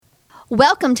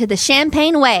Welcome to the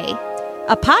Champagne Way,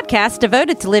 a podcast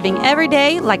devoted to living every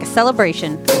day like a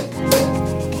celebration.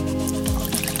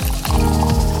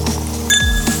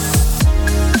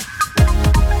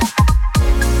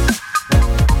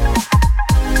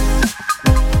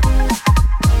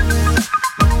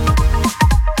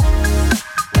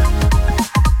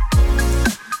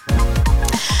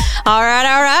 All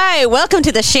right. Welcome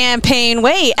to the Champagne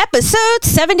Way, episode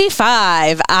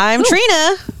 75. I'm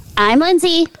Trina. I'm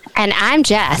Lindsey. And I'm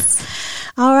Jess.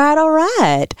 All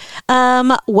right.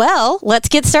 Well, let's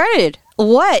get started.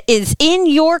 What is in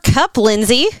your cup,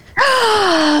 Lindsey?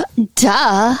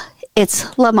 Duh.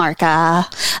 It's La Marca.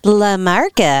 La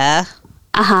Marca.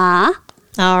 Uh-huh.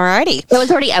 All righty. It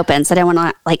was already open, so I don't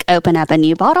want to open up a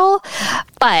new bottle.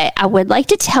 But I would like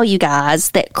to tell you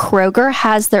guys that Kroger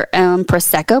has their own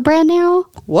Prosecco brand now.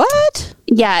 What?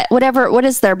 Yeah, what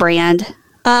is their brand?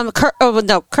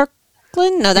 Kirkland?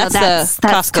 No, that's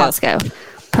Costco.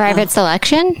 Private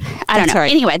Selection? I don't know. Right.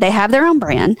 Anyway, they have their own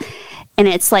brand, and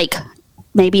it's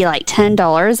maybe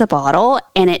 $10 a bottle,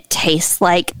 and it tastes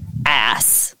like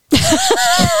ass. I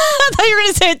thought you were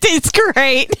going to say it tastes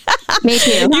great. Me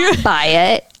too. You buy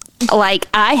it.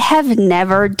 I have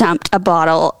never dumped a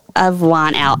bottle of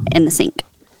wine out in the sink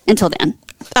until then.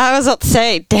 I was about to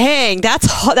say, dang, that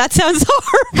sounds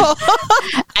horrible.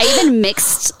 I even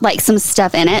mixed some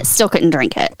stuff in it, still couldn't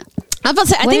drink it. I'm about to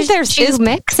say, I think there's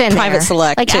mix in Private there?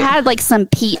 Select. I had some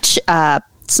peach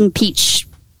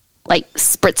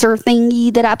spritzer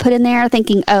thingy that I put in there,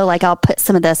 thinking, I'll put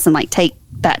some of this and take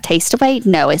that taste away.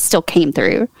 No, it still came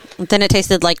through. Then it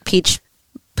tasted like peach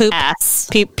poop. Ass.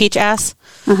 Peach ass.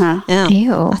 Uh-huh. Yeah.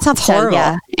 Ew. That sounds horrible.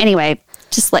 Yeah. Anyway,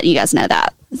 just letting you guys know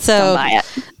that. So don't buy it.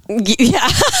 Yeah.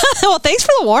 Well, thanks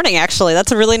for the warning. Actually,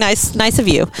 that's a really nice of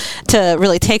you to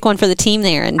really take one for the team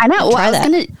there. And I know. Well, try I was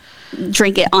going to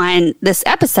drink it on this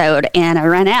episode, and I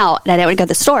ran out, and I didn't go to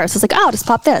the store. So I was like, I'll just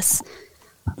pop this.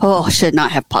 Oh, I should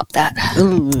not have popped that.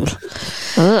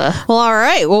 Well, all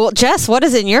right. Well, Jess, what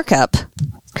is in your cup?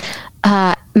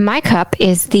 My cup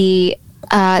is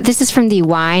this is from the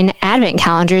wine advent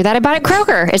calendar that I bought at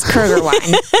Kroger. It's Kroger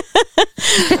wine.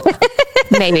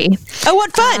 Maybe. Oh,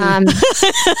 what fun.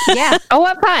 Yeah. Oh,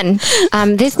 what fun.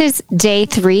 This is day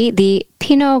 3, the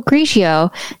Pinot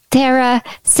Grigio Terra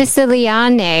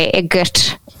Siciliane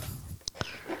Gut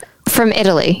from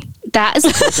Italy. That is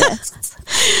gorgeous.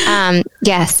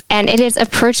 Yes, and it is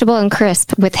approachable and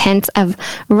crisp with hints of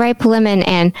ripe lemon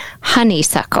and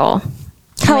honeysuckle.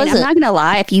 I'm not going to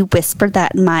lie. If you whispered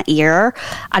that in my ear,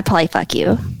 I'd probably fuck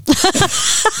you.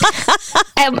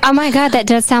 Oh my God, that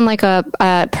does sound like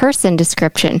a person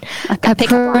description.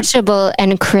 Approachable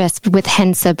and crisp with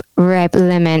hints of ripe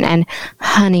lemon and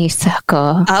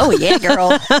honeysuckle. Oh, yeah,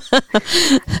 girl.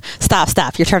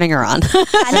 Stop. You're turning her on.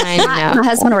 I know. My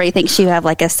husband already thinks you have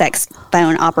a sex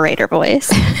phone operator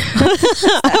voice.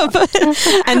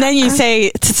 And then you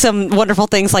say some wonderful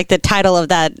things like the title of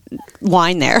that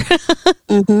wine there.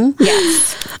 Mm-hmm.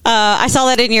 Yes. I saw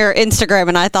that in your Instagram,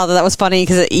 and I thought that was funny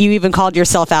because you even called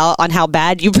yourself out on how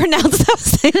bad you pronounce those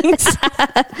things.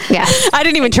 Yeah. I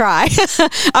didn't even try.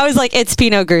 I was like, it's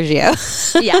Pinot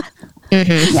Grigio. Yeah.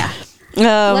 Mm-hmm.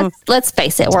 Yeah. Let's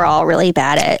face it, we're all really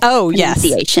bad at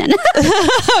pronunciation.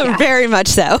 Yes. Very much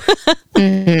so.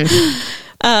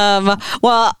 Mm-hmm.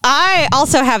 Well, I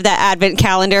also have that advent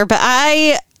calendar, but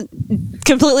I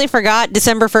completely forgot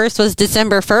December 1st was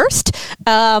December 1st,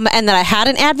 and that I had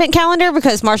an advent calendar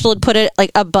because Marshall had put it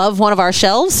above one of our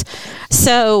shelves.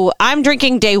 So I'm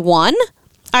drinking day 1.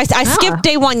 I skipped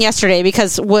day 1 yesterday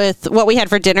because with what we had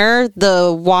for dinner,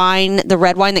 the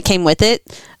red wine that came with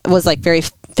it was very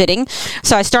fitting.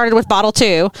 So I started with bottle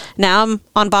 2. Now I'm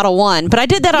on bottle 1, but I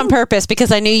did that on purpose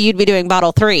because I knew you'd be doing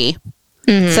bottle 3.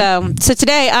 Mm-hmm. So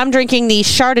today I'm drinking the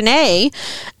Chardonnay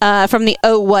from the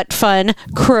Oh What Fun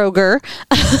Kroger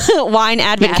wine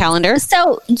advent calendar.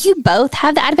 So you both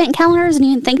have the advent calendars, and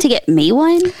you didn't think to get me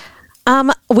one?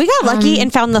 We got lucky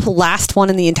and found the last one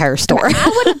in the entire store.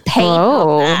 I would have paid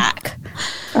back.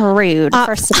 Rude.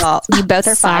 First of all, you both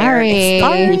are fired. It's the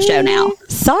Lindsey show now.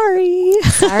 Sorry.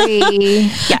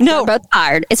 Yeah, no, we're both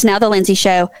fired. It's now the Lindsey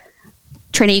show.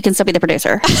 Trina, you can still be the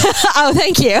producer. Oh,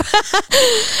 thank you.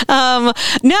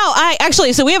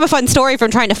 So we have a fun story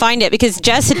from trying to find it because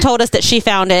Jess had told us that she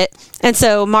found it. And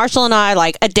so Marshall and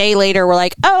I, a day later, were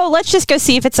like, oh, let's just go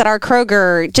see if it's at our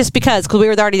Kroger just because we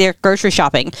were already there grocery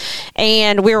shopping.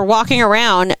 And we were walking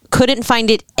around, couldn't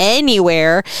find it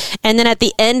anywhere. And then at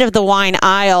the end of the wine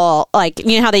aisle,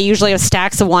 you know how they usually have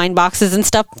stacks of wine boxes and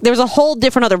stuff? There was a whole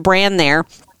different other brand there.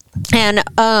 And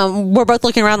we're both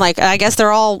looking around like, I guess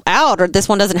they're all out, or this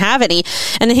one doesn't have any.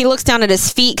 And then he looks down at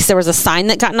his feet because there was a sign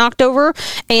that got knocked over,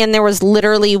 and there was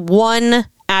literally one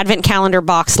advent calendar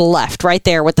box left right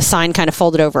there with the sign kind of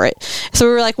folded over it. So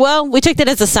we were like, well, we took that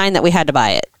as a sign that we had to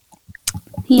buy it.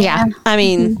 Yeah. I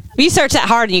mean, you search that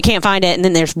hard and you can't find it, and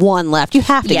then there's one left. You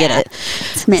have to get it.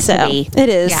 It's meant to be. It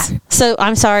is. Yeah. So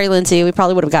I'm sorry, Lindsay. We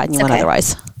probably would have gotten you one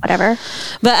otherwise. Whatever.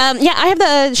 But I have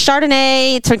the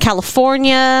Chardonnay. It's from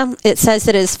California. It says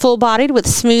that it is full-bodied with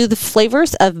smooth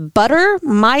flavors of butter,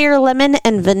 Meyer lemon,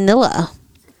 and vanilla.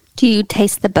 Do you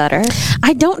taste the butter?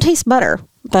 I don't taste butter,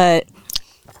 but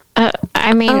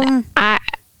I mean,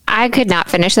 I could not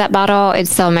finish that bottle. It's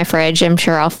still in my fridge. I'm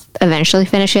sure I'll eventually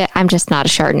finish it. I'm just not a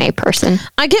Chardonnay person.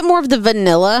 I get more of the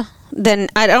vanilla than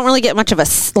I don't really get much of a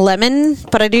lemon,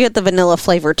 but I do get the vanilla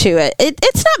flavor to it.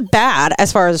 It's not bad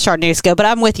as far as Chardonnays go, but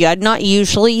I'm with you. I'm not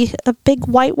usually a big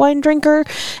white wine drinker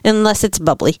unless it's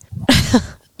bubbly.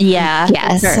 Yeah.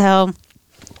 Yes. Sure.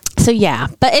 So yeah,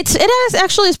 but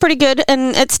actually is pretty good,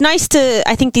 and it's nice to.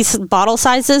 I think these bottle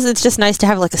sizes. It's just nice to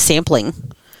have like a sampling.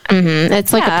 Mm-hmm.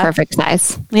 It's like a perfect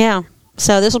size. Yeah.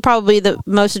 So this will probably be the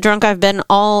most drunk I've been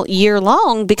all year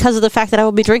long because of the fact that I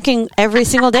will be drinking every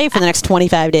single day for the next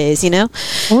 25 days,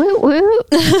 Woo, woo.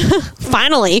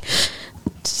 Finally.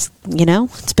 Just,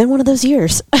 it's been one of those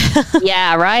years.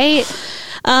 Yeah, right?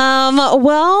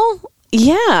 Well,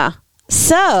 yeah.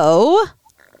 So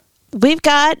we've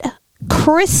got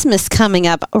Christmas coming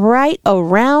up right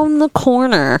around the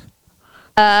corner.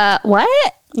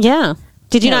 What? Yeah.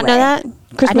 Did you not know that?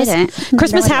 Christmas, I didn't.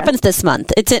 Christmas No idea. happens this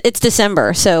month. It's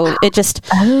December, so it just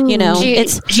Did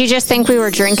you just think we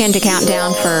were drinking to count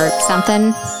down for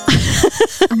something?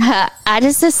 I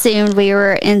just assumed we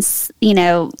were in,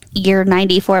 year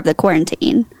 94 of the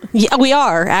quarantine. Yeah, we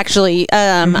are actually.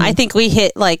 I think we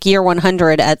hit like year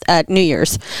 100 at New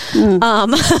Year's.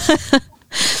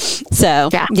 So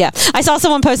yeah, I saw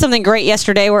someone post something great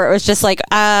yesterday where it was just like,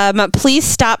 please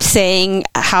stop saying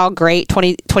how great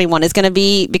 2021 is going to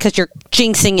be because you're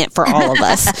jinxing it for all of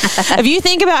us. If you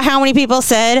think about how many people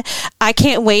said, I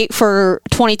can't wait for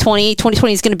 2020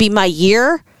 is going to be my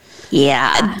year.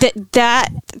 Yeah. That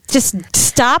just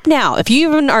stop now. If you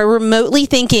even are remotely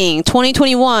thinking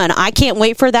 2021, I can't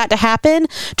wait for that to happen,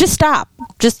 just stop.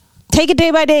 Just take it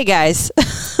day by day, guys.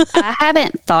 I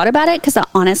haven't thought about it because I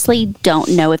honestly don't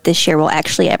know if this year will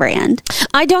actually ever end.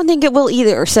 I don't think it will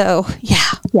either. So,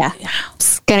 yeah.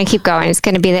 It's going to keep going. It's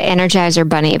going to be the Energizer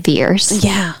Bunny of years.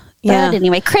 Yeah. But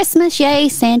anyway, Christmas, yay.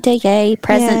 Santa, yay.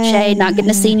 Presents, yay. Not getting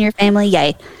to see your family,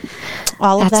 yay.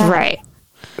 All of That's that. right.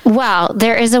 Well,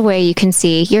 there is a way you can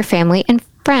see your family and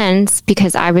friends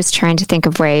because I was trying to think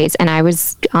of ways and I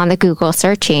was on the Google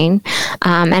searching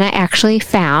and I actually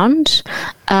found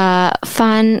a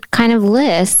fun kind of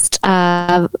list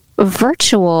of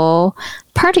virtual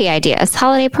party ideas,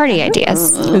 holiday party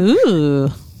ideas. Ooh.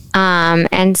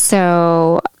 And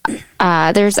so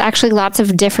there's actually lots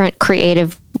of different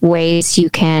creative ways you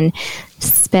can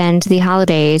spend the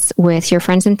holidays with your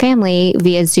friends and family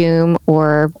via Zoom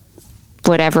or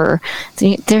whatever.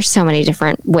 There's so many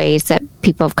different ways that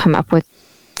people have come up with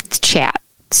chat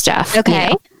stuff.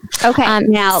 Okay.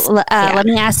 Now, let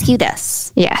me ask you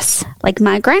this. Yes. Like,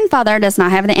 my grandfather does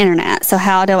not have the internet, so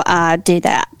how do I do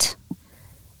that?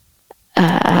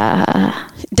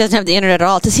 Doesn't have the internet at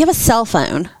all. Does he have a cell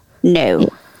phone? No.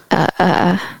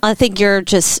 I think you're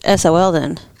just SOL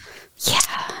then. Yeah.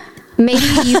 Maybe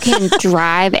you can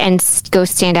drive and go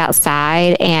stand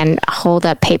outside and hold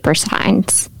up paper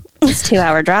signs. It's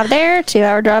 2-hour drive there,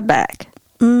 2-hour drive back.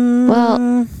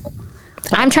 Well,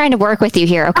 I'm trying to work with you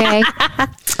here, okay?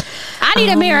 I need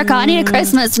a miracle. I need a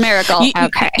Christmas miracle.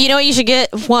 Okay. You know what you should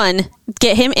get? One,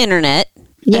 get him internet.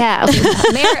 Yeah.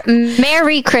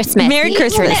 Merry Christmas. Merry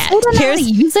Christmas.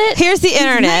 Use it. Here's the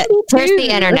internet. Here's the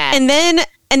internet.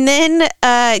 And then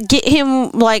get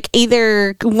him like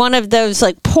either one of those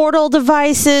like portal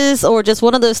devices or just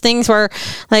one of those things where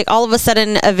like all of a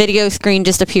sudden a video screen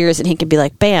just appears and he can be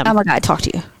like, bam, oh my God, talk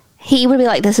to you. He would be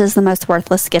like, this is the most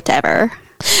worthless gift ever.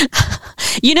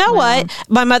 You know what?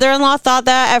 My mother-in-law thought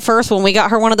that at first when we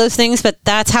got her one of those things, but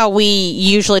that's how we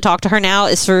usually talk to her now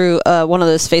is through one of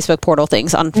those Facebook portal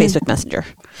things on Facebook Messenger.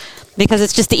 Because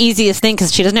it's just the easiest thing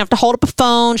because she doesn't have to hold up a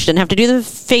phone. She doesn't have to do the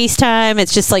FaceTime.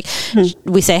 It's just like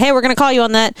we say, hey, we're going to call you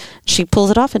on that. She pulls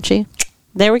it off and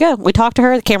there we go. We talk to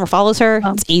her. The camera follows her.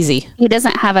 It's easy. He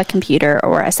doesn't have a computer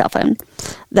or a cell phone.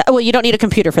 Well, you don't need a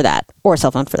computer for that or a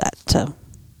cell phone for that. So,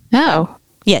 Oh.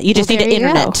 yeah, you just need there an you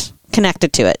internet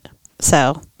connected to it.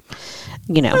 So,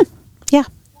 yeah.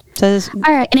 So,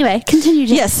 All right. Anyway, continue.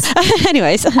 yes.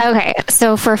 Anyways. Okay.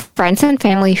 So for friends and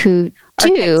family who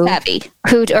do, savvy.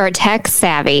 who are tech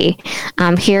savvy,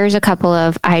 here's a couple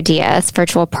of ideas,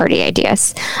 virtual party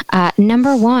ideas.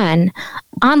 Number one,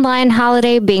 online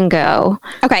holiday bingo.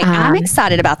 Okay, I'm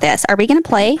excited about this. Are we going to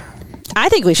play? I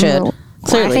think we should. Well,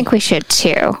 I think we should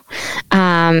too.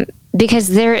 Because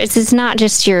it's not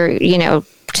just your,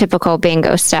 typical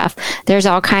bingo stuff. There's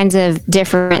all kinds of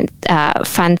different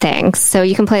fun things. So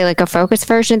you can play like a focus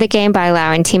version of the game by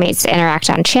allowing teammates to interact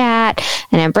on chat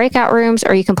and in breakout rooms,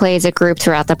 or you can play as a group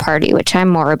throughout the party, which I'm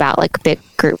more about, like a big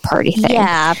group party thing.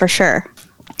 Yeah, for sure.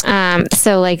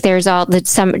 So like there's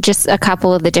just a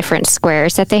couple of the different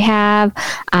squares that they have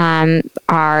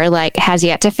are like has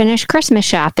yet to finish Christmas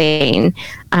shopping,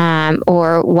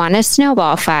 or won a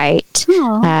snowball fight,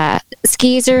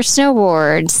 skis or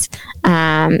snowboards,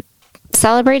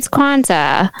 celebrates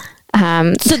Kwanzaa.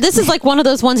 So this is like one of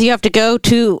those ones you have to go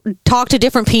to talk to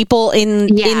different people in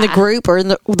the group or in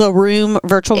the room,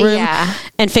 virtual room,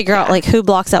 and figure out like who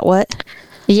blocks out what.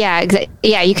 Yeah,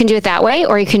 yeah, you can do it that way,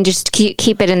 or you can just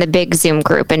keep it in the big Zoom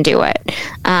group and do it.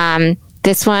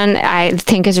 This one I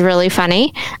think is really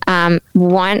funny.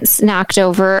 Once knocked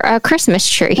over a Christmas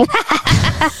tree.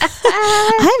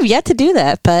 I have yet to do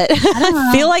that, but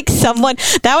I feel like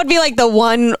that would be like the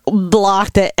one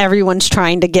block that everyone's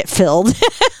trying to get filled.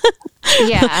 Who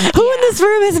in this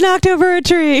room has knocked over a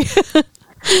tree?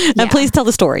 And please tell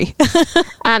the story.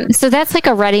 So that's like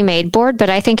a ready-made board,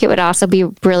 but I think it would also be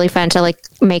really fun to like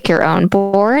make your own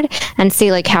board and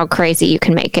see like how crazy you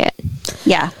can make it.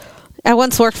 Yeah. I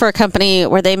once worked for a company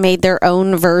where they made their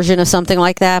own version of something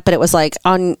like that, but it was like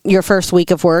on your first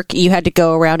week of work, you had to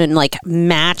go around and like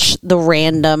match the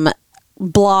random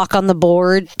block on the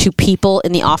board to people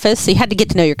in the office. So you had to get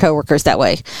to know your coworkers that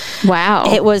way.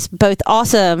 Wow. It was both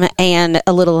awesome and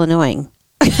a little annoying.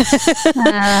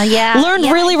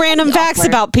 Learned really random facts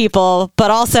about people,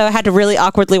 but also had to really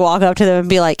awkwardly walk up to them and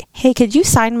be like, hey, could you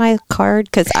sign my card?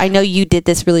 Because I know you did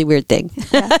this really weird thing.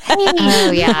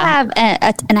 Hey, you have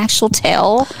an actual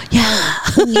tail. Yeah.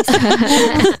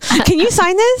 Can you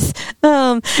sign this?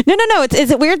 No.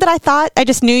 Is it weird that I thought I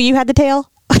just knew you had the tail?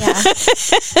 Yeah.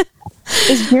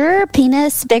 Is your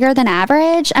penis bigger than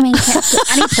average? I mean,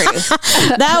 any proof?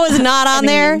 That was not on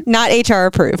there. Not HR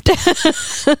approved.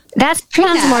 That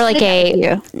sounds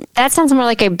more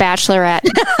like a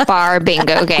bachelorette bar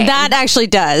bingo game. That actually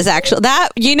does.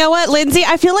 You know what, Lindsay?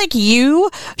 I feel like you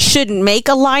should make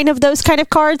a line of those kind of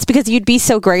cards because you'd be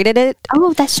so great at it.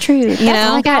 Oh, that's true.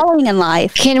 That's calling in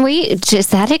life. Does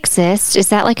that exist? Is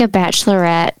that like a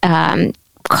bachelorette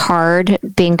card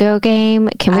bingo game?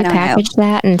 Can we package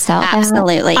that and sell that?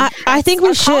 Absolutely. I think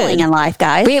we should. Calling in life,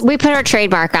 guys. We put our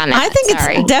trademark on that. I think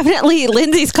it's definitely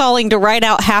Lindsay's calling to write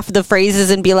out half of the phrases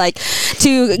and be like,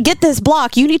 to get this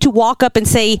block, you need to walk up and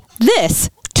say this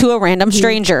to a random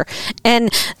stranger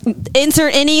and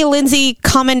insert any Lindsay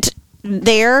comment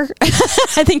there.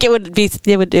 I think it would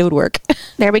work.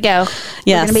 There we go. Yes.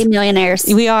 We're going to be millionaires.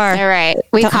 We are. All right.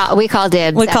 We call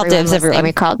dibs. We call dibs, everyone.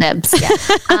 We call dibs.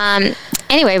 Yeah.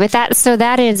 Anyway, with that, so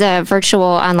that is a virtual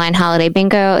online holiday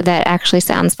bingo that actually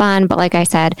sounds fun. But like I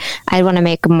said, I want to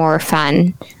make more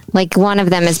fun. Like one of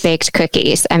them is baked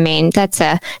cookies. I mean, that's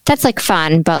like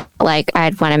fun, but like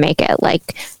I'd want to make it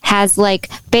like has like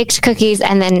baked cookies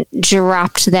and then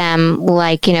dropped them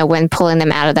like, when pulling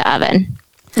them out of the oven.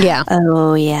 Yeah.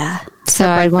 Oh, yeah. So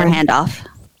I'd want hand off.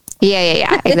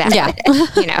 Yeah.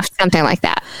 Exactly. Yeah. Something like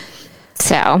that.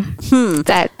 So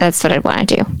that's what I'd want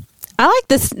to do. I like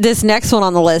this next one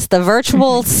on the list, the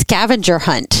virtual scavenger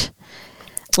hunt.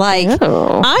 Like,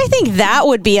 I think that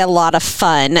would be a lot of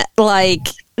fun. Like,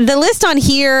 the list on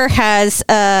here has,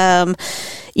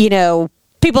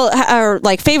 people are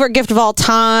like favorite gift of all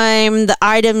time, the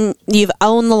item you've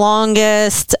owned the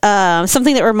longest,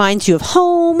 something that reminds you of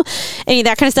home, any of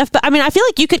that kind of stuff. But I mean, I feel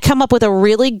like you could come up with a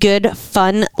really good,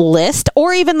 fun list,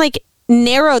 or even like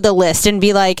narrow the list and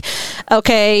be like,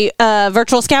 okay,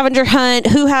 virtual scavenger hunt,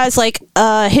 who has like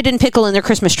a hidden pickle in their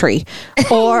Christmas tree,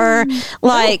 or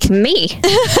like me.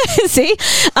 See,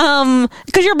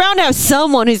 because you're bound to have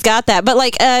someone who's got that. But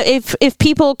like, if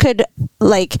people could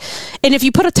like, and if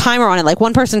you put a timer on it, like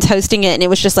one person's hosting it, and it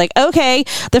was just like, okay,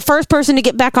 the first person to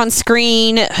get back on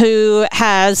screen who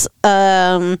has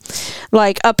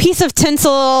like a piece of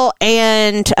tinsel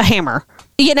and a hammer.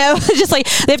 Just like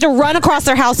they have to run across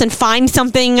their house and find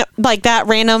something like that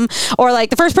random, or like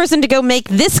the first person to go make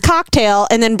this cocktail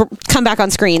and then come back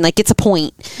on screen, like, gets a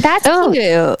point. That's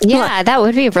cute. Yeah, that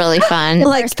would be really fun. The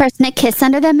first person to kiss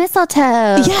under the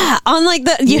mistletoe. Yeah, on like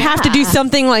you have to do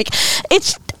something like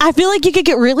I feel like you could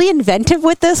get really inventive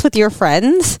with this with your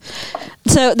friends.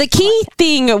 So the key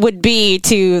thing would be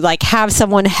to like have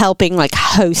someone helping like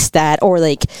host that, or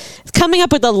like coming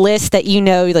up with a list that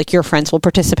like your friends will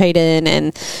participate in,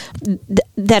 and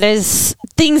that is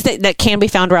things that can be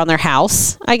found around their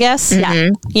house, I guess. Yeah.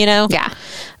 Yeah.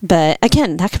 But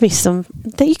again, that could be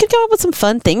that you could come up with some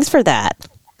fun things for that.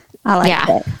 I like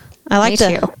it. I like Me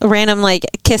to too. random like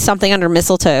kiss something under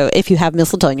mistletoe if you have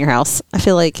mistletoe in your house. I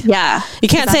feel like you can't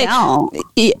 'Cause say I don't.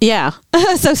 yeah.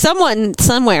 So someone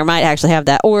somewhere might actually have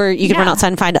that, or you can run outside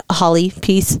and find a holly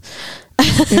piece.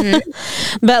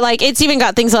 But like it's even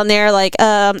got things on there like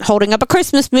holding up a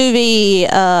Christmas movie,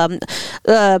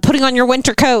 putting on your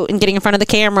winter coat and getting in front of the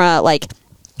camera, like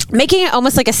making it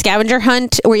almost like a scavenger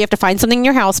hunt where you have to find something in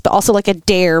your house, but also like a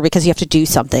dare because you have to do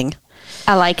something.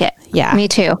 I like it. Yeah, Me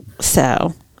too.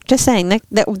 so just saying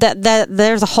that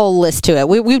there's a whole list to it.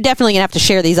 We're definitely gonna have to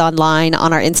share these online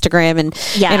on our Instagram and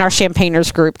in our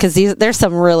Champagners group, because there's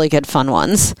some really good fun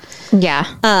ones. Yeah.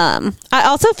 I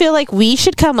also feel like we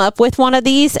should come up with one of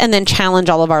these and then challenge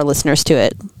all of our listeners to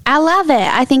it. I love it.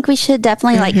 I think we should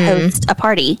definitely like host a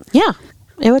party. Yeah,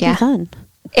 it would be Yeah. fun.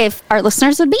 If our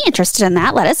listeners would be interested in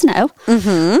that, let us know.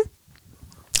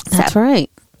 That's right.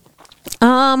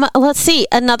 Let's see.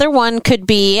 Another one could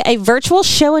be a virtual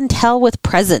show and tell with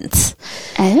presents.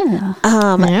 Oh.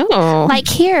 Oh. Like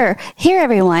here,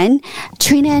 everyone.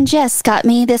 Trina and Jess got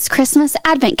me this Christmas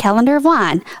advent calendar of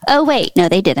wine. Oh, wait. No,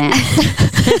 they didn't.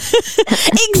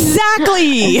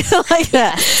 Exactly. Like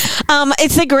that.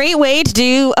 It's a great way to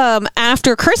do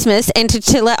after Christmas, and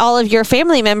to let all of your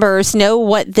family members know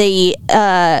what they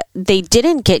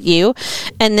didn't get you,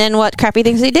 and then what crappy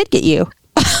things they did get you.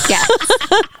 Yeah.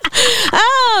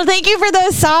 Oh, thank you for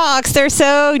those socks. They're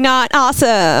so not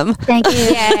awesome. Thank you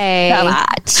Yay. so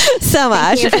much. So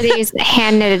much. Thank you for these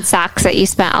hand knitted socks that you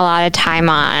spent a lot of time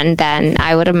on. Then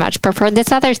I would have much preferred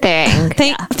this other thing.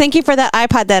 Thank you for that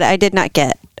iPod that I did not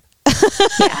get.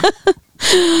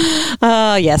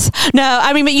 Oh, yes. No,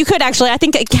 I mean, but you could actually, I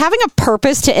think having a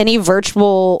purpose to any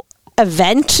virtual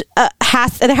event there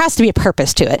has to be a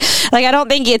purpose to it. Like, I don't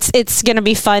think it's going to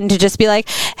be fun to just be like,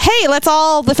 hey, let's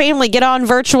all the family get on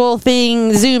virtual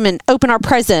thing, Zoom, and open our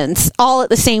presents all at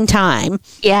the same time.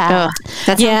 Yeah.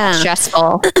 That sounds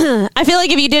stressful. I feel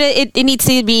like if you did it needs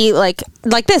to be like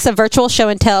this, a virtual show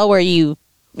and tell where you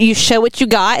show what you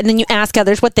got and then you ask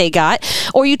others what they got,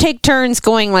 or you take turns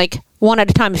going like one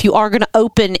at a time. If you are going to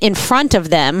open in front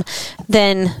of them,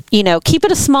 then, keep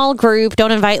it a small group.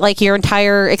 Don't invite like your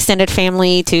entire extended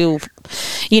family to,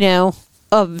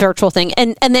 a virtual thing.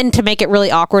 And then to make it really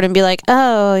awkward and be like,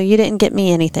 oh, you didn't get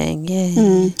me anything.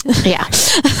 Yay. Yeah,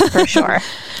 for sure.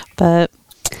 But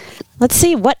let's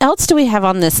see. What else do we have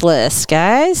on this list,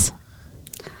 guys?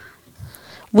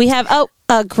 We have,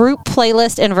 a group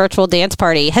playlist and virtual dance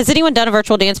party. Has anyone done a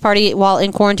virtual dance party while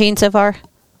in quarantine so far?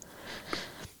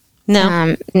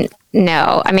 No.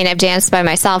 No. I mean, I've danced by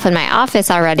myself in my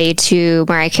office already to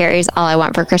Mariah Carey's All I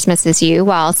Want for Christmas Is You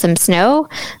while some snow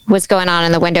was going on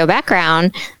in the window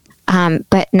background,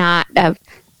 but not a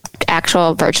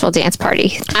actual virtual dance party.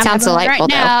 Sounds delightful,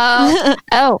 right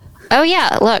though. Oh,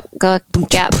 yeah. Look. Go.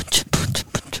 Yep.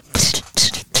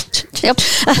 Yep.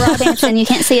 We're all dancing. You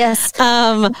can't see us.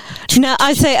 No,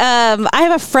 I say I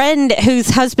have a friend whose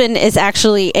husband is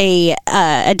actually a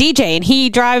DJ, and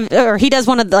he does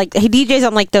one of he DJs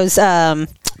on like those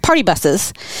party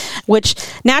buses, which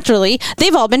naturally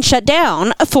they've all been shut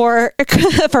down for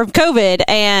COVID,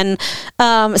 and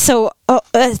so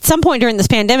at some point during this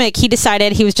pandemic, he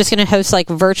decided he was just going to host like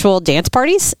virtual dance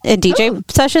parties and DJ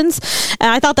sessions, and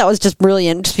I thought that was just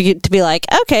brilliant to be like,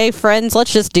 okay, friends,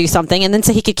 let's just do something, and then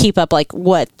so he could keep up like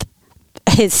what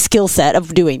his skill set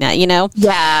of doing that,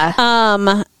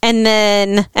 Yeah.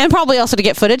 And probably also to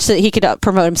get footage so that he could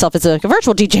promote himself as a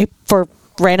virtual DJ for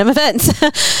random events.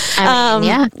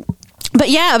 Yeah. But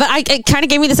it kind of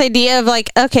gave me this idea of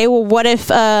like, okay, well, what if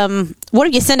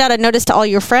you send out a notice to all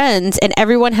your friends and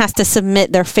everyone has to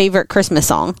submit their favorite Christmas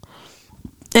song,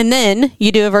 and then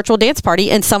you do a virtual dance party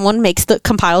and someone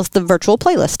compiles the virtual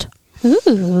playlist.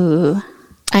 Ooh.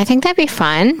 I think that'd be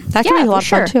fun. That could be a lot of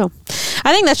fun too.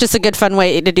 I think that's just a good fun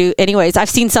way to do. Anyways, I've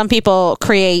seen some people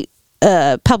create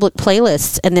public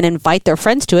playlists and then invite their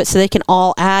friends to it so they can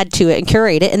all add to it and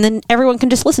curate it, and then everyone can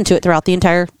just listen to it throughout the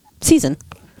entire season.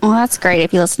 Well, that's great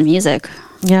if you listen to music.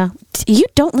 Yeah. You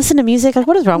don't listen to music? Like,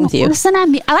 what is wrong with you?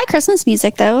 I like Christmas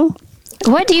music, though.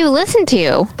 What do you listen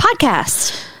to?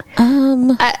 Podcast.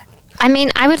 I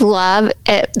mean, I would love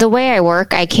it. The way I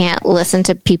work, I can't listen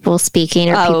to people speaking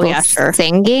or people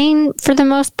singing for the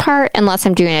most part, unless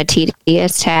I'm doing a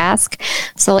tedious task.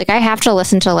 So, like, I have to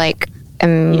listen to like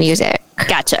music.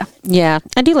 Gotcha. Yeah,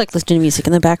 I do like listening to music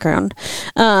in the background.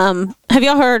 Have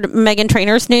y'all heard Meghan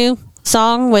Trainor's new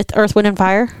song with Earth, Wind, and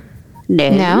Fire?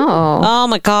 No. Oh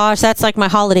my gosh, that's like my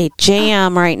holiday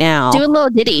jam right now. Do a little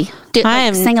ditty. Sing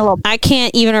a little. I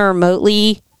can't even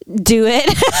remotely do it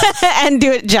and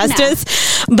do it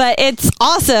justice, but it's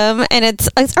awesome, and it's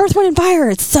Earth, Wind, and Fire.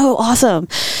 It's so awesome.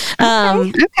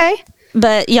 Okay.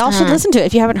 But y'all should listen to it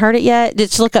if you haven't heard it yet.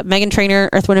 Just look up Meghan Trainor,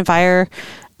 Earth, Wind, and Fire.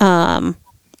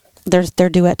 Their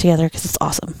duet together because it's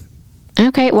awesome.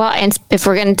 Okay, well, and if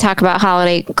we're going to talk about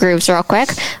holiday grooves real quick,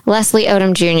 Leslie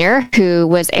Odom Jr., who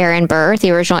was Aaron Burr,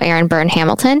 the original Aaron Burr in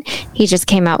Hamilton, he just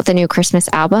came out with a new Christmas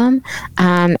album,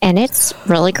 and it's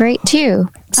really great, too.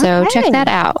 So check that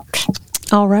out.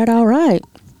 All right.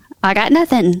 I got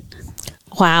nothing.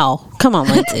 Wow. Come on,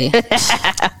 Lindsay.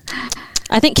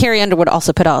 I think Carrie Underwood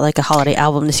also put out like a holiday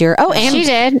album this year. Oh, and she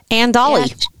did. And Dolly.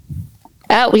 Yeah.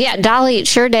 Oh, yeah, Dolly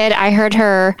sure did. I heard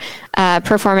her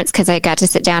performance because I got to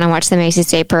sit down and watch the Macy's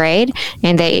Day Parade,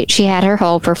 and she had her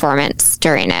whole performance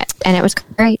during it, and it was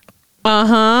great.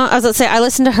 I was going to say, I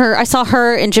listened to her. I saw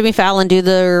her and Jimmy Fallon do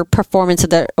their performance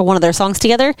of one of their songs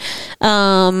together.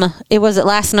 It was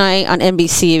last night on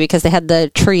NBC because they had the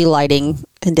tree lighting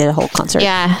and did a whole concert.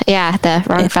 Yeah, the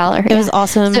Rockefeller. It was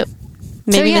awesome. So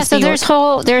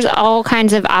there's all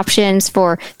kinds of options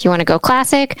for if you want to go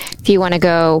classic, if you want to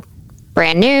go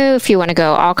brand new, if you want to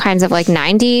go all kinds of like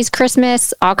 90s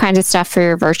Christmas, all kinds of stuff for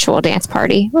your virtual dance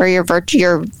party or your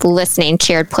listening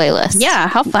shared playlist. Yeah,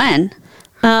 how fun.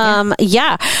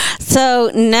 Yeah.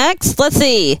 So next, let's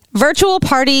see. Virtual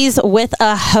parties with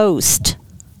a host.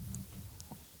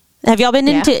 Have y'all been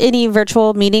into any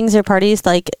virtual meetings or parties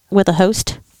like with a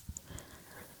host?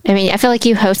 I mean, I feel like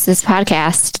you host this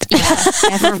podcast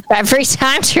every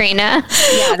time, Trina.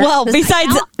 Yeah, well,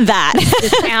 besides that. Does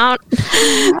this count?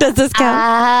 Does this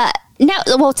count? No.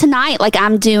 Well, tonight, like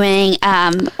I'm doing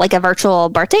like a virtual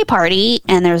birthday party,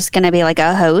 and there's going to be like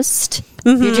a host.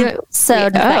 Mm-hmm. So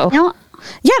does that count?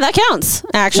 Yeah, that counts,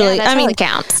 actually. Yeah, that totally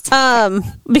counts.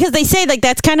 Because they say like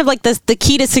that's kind of like the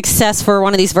key to success for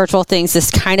one of these virtual things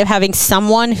is kind of having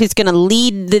someone who's going to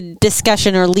lead the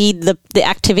discussion or lead the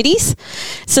activities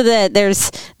so that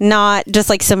there's not just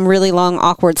like some really long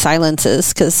awkward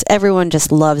silences because everyone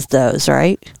just loves those,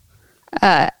 right?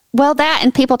 Well, that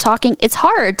and people talking, it's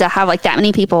hard to have like that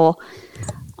many people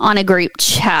on a group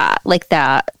chat like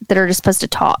that are just supposed to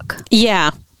talk.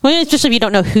 Yeah. Well, especially if you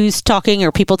don't know who's talking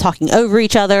or people talking over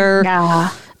each other. Yeah.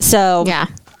 So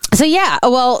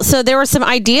there were some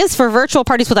ideas for virtual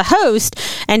parties with a host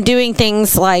and doing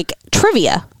things like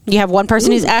trivia. You have one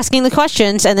person who's asking the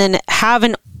questions and then have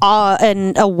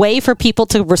a way for people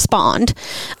to respond.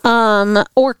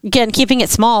 Or again, keeping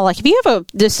it small. Like if you have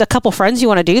just a couple friends you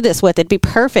want to do this with, it'd be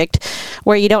perfect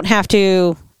where you don't have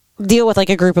to deal with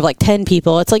like a group of like 10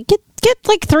 people. It's like get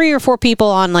like 3 or 4 people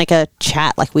on like a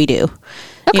chat like we do.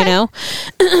 Okay. You know?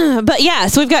 But yeah,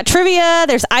 so we've got trivia,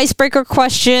 there's icebreaker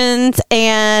questions,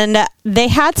 and they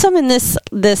had some in this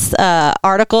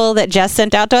article that Jess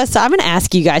sent out to us. So I'm going to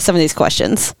ask you guys some of these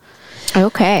questions.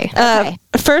 Okay.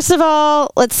 First of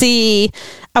all, let's see.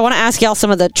 I want to ask y'all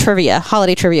some of the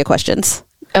holiday trivia questions.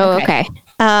 Oh, okay.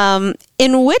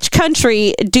 In which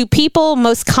country do people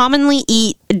most commonly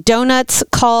eat donuts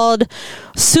called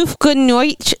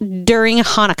Süfgenuich during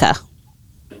Hanukkah?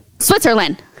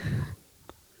 Switzerland.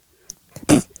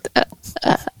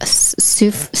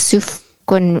 Süfgenuich?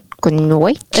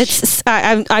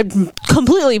 I'm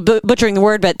completely butchering the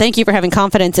word, but thank you for having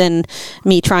confidence in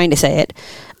me trying to say it.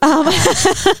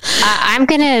 I'm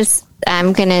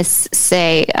gonna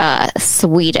say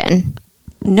Sweden.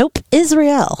 Nope,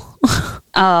 Israel.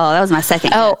 Oh, that was my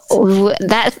second. Oh,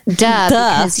 that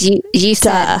because you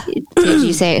said. Did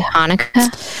you say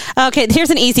Hanukkah? Okay, here's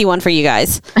an easy one for you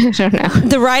guys. I don't know.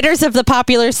 The writers of the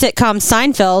popular sitcom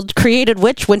Seinfeld created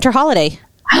which winter holiday?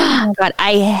 Oh my God,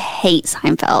 I hate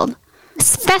Seinfeld.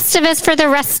 It's Festivus for the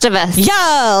rest of us.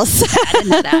 Yes. I didn't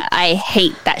know that. I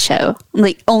hate that show. I'm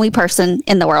the only person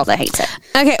in the world that hates it.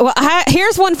 Okay, well,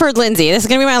 here's one for Lindsay. This is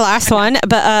going to be my last one.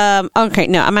 But, okay,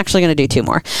 no, I'm actually going to do 2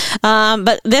 more.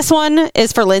 But this one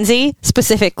is for Lindsay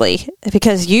specifically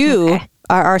because you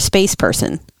are our space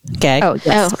person. Okay. Oh,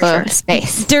 yes. Sure.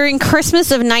 Space. During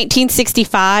Christmas of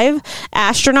 1965,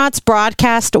 astronauts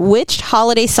broadcast which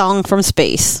holiday song from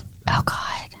space? Oh,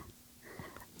 God.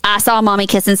 I saw Mommy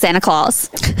kissing Santa Claus.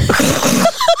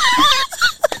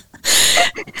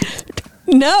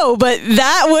 No, but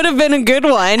that would have been a good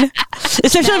one.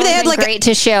 Especially if they had like great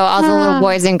to show all the little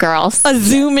boys and girls. A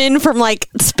zoom in from like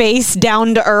space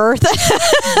down to Earth.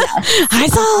 Yes. I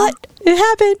saw it. It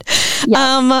happened.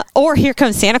 Yeah. Or Here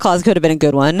Comes Santa Claus could have been a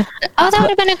good one. Oh, that would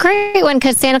have been a great one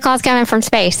because Santa Claus coming from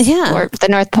space. Yeah. Or the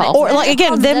North Pole. Or like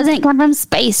again, It doesn't come from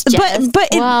space, Jess. but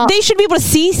they should be able to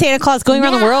see Santa Claus going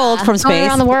around the world from Going space.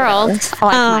 around the world. I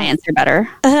like my answer better.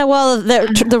 Well,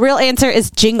 the real answer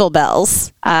is Jingle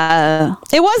Bells.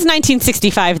 It was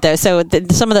 1965 though, so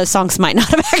some of those songs might not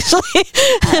have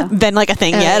actually been like a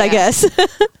thing yet. I guess.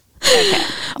 Okay.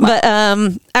 But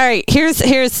all right, here's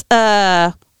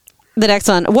the next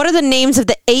one. What are the names of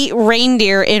the 8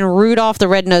 reindeer in Rudolph the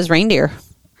Red-Nosed Reindeer?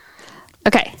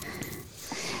 Okay.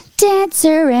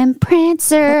 Dancer and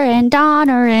Prancer and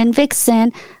Donner and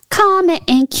Vixen, Comet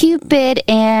and Cupid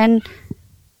and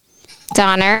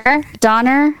Donner and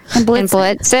Blitzen. and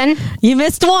Blitzen. You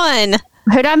missed one.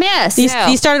 Who'd I miss?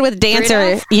 You started with Dancer.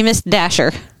 Rudolph? You missed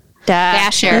Dasher.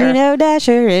 Dasher. You know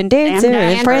Dasher and Dancer and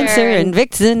Dancer Prancer and and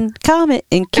Vixen, Comet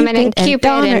and Cupid, Cupid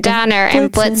and Donner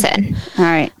and Blitzen. All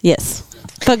right. Yes.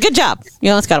 But good job.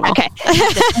 You almost got them all. Okay. I had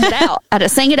to sing it out. I had to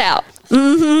sing it out.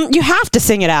 You have to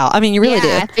sing it out. I mean, you really do.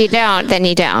 If you don't, then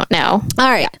you don't. No. All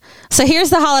right. So here's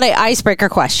the holiday icebreaker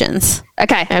questions.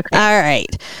 Okay. All right.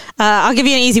 I'll give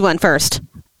you an easy one first.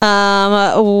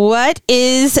 What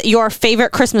is your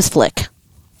favorite Christmas flick?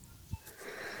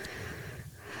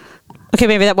 Okay,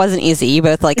 maybe that wasn't easy. You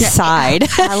both sighed.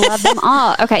 I love them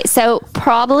all. Okay, so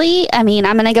probably, I'm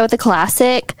going to go with the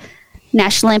classic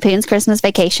National Lampoon's Christmas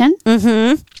Vacation.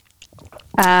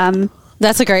 Mm-hmm.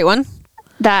 That's a great one.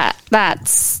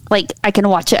 That's like, I can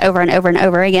watch it over and over and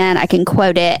over again. I can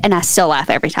quote it, and I still laugh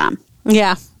every time.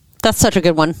 Yeah, that's such a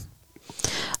good one.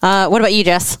 What about you,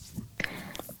 Jess?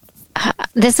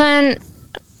 This one,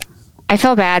 I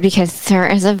feel bad because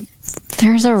there's a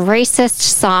racist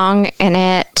song in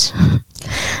it.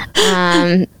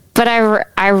 But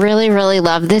I really, really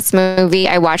love this movie.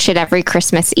 I watch it every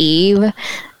Christmas Eve.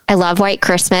 I love White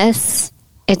Christmas.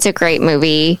 It's a great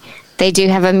movie. They do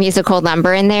have a musical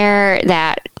number in there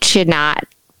that should not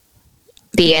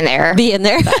be in there.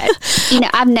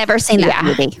 But, I've never seen that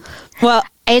movie. Well,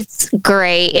 it's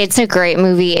great. It's a great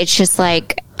movie. It's just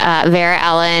like Vera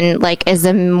Ellen is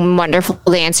a wonderful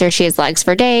dancer. She has legs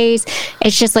for days.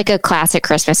 It's just like a classic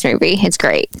Christmas movie. It's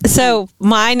great. So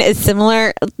mine is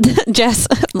similar. Jess,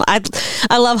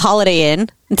 I love Holiday Inn.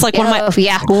 It's like one of my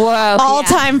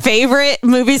all-time favorite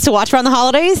movies to watch around the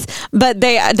holidays. But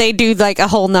they do like a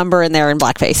whole number in there in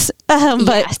blackface.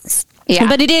 But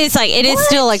it is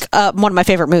still like one of my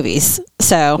favorite movies.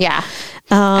 So yeah.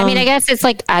 I mean, I guess it's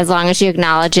like as long as you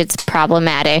acknowledge it's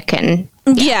problematic and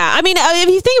yeah. I mean, if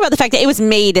you think about the fact that it was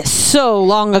made so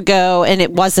long ago and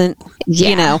it wasn't,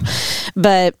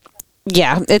 but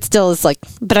yeah, it still is like.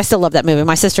 But I still love that movie.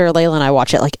 My sister Layla and I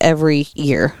watch it like every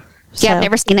year. So. Yeah, I've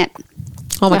never seen it.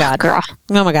 Oh my god, girl!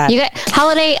 Oh my god! You got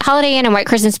Holiday Inn and White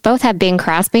Christmas both have Bing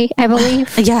Crosby, I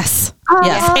believe. Yes,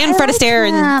 and Fred Astaire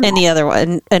and the other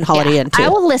one and Holiday Inn too. I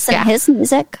will listen to his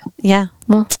music. Yeah.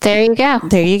 Well, there you go.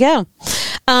 There you go.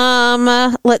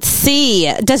 Let's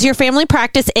see. Does your family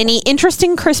practice any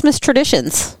interesting Christmas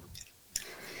traditions?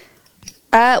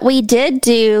 We did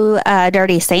do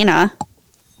Dirty Santa,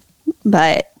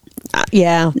 but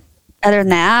yeah. Other than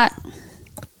that,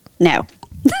 no.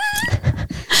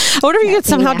 I wonder if you could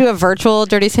somehow do a virtual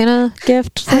Dirty Santa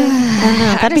gift thing. I don't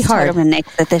know. That'd be hard. I'm going to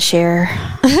nix it this year.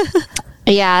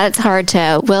 Yeah, it's hard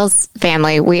to. Will's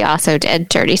family, we also did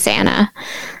Dirty Santa.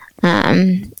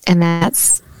 And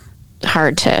that's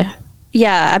hard to.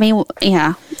 Yeah, I mean,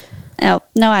 yeah.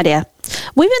 No idea.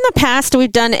 We've in the past,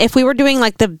 we've done, if we were doing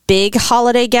like the big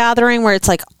holiday gathering where it's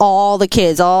like all the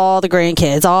kids, all the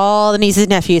grandkids, all the nieces and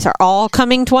nephews are all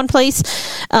coming to one place,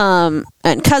 and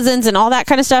cousins and all that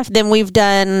kind of stuff, then we've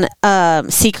done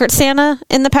Secret Santa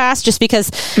in the past just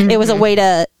because it was a way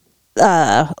to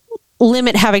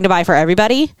limit having to buy for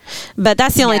everybody. But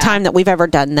that's the only time that we've ever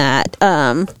done that.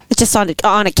 It's just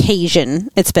on occasion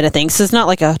it's been a thing. So it's not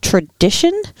like a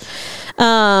tradition.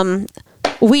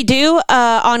 We do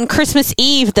on Christmas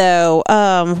Eve though.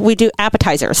 We do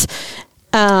appetizers.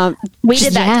 We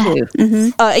did that too. Mm-hmm.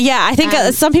 I think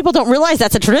some people don't realize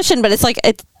that's a tradition, but it's like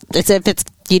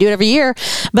you do it every year.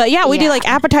 But we do like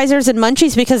appetizers and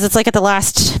munchies because it's like at the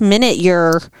last minute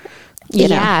you're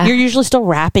usually still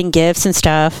wrapping gifts and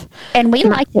stuff. And we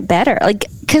liked it better, like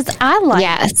because I like.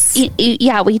 Yes.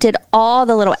 We did all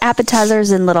the little appetizers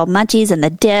and little munchies and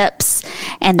the dips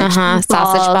and the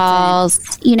sausage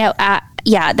balls. And,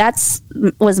 that's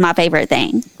was my favorite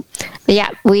thing.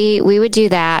 Yeah, we would do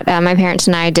that. My parents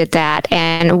and I did that.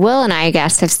 And Will and I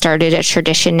guess, have started a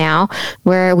tradition now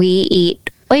where we eat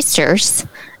oysters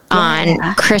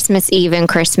on Christmas Eve and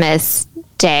Christmas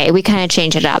Day. We kind of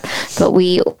change it up. But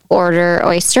we order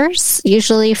oysters,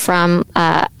 usually from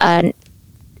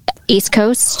East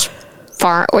Coast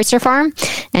oyster farm,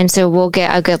 and so we'll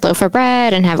get a good loaf of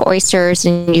bread and have oysters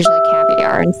and usually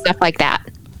caviar and stuff like that.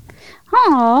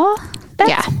 Aw,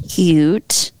 that's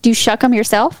cute. Do you shuck them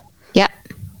yourself? Yep.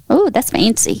 Oh, that's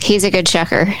fancy. He's a good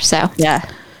shucker, so Yeah.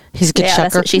 He's a good shucker.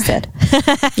 That's what she said.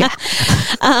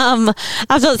 I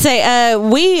was about to say,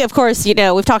 we, of course,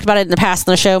 we've talked about it in the past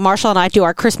on the show. Marshall and I do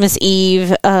our Christmas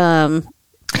Eve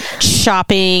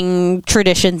shopping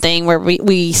tradition thing where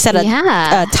we set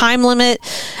a time limit,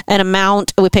 an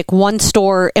amount. We pick one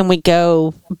store and we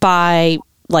go buy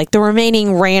like the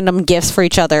remaining random gifts for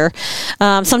each other.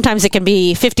 Sometimes it can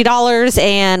be $50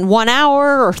 and 1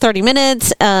 hour or 30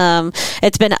 minutes.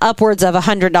 It's been upwards of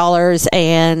 $100,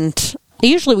 and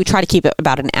usually we try to keep it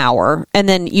about an hour. And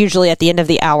then usually at the end of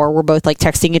the hour, we're both like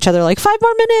texting each other like 5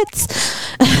 more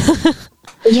minutes.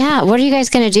 Yeah. What are you guys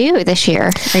going to do this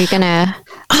year? Are you going to...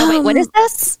 wait, what is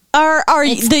this?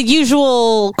 The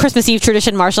usual Christmas Eve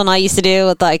tradition Marshall and I used to do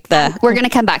with like the... We're going to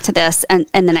come back to this and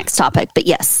the next topic, but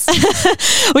yes.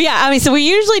 Well, yeah, I mean, so we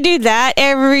usually do that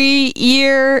every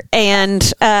year. And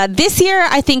this year,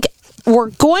 I think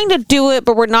we're going to do it,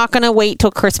 but we're not going to wait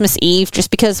till Christmas Eve just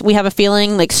because we have a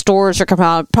feeling like stores are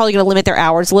probably going to limit their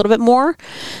hours a little bit more,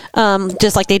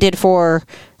 just like they did for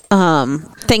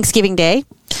Thanksgiving Day.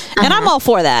 And I'm all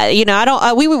for that. I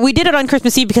don't. We did it on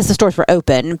Christmas Eve because the stores were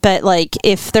open. But like,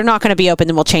 if they're not going to be open,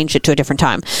 then we'll change it to a different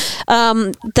time.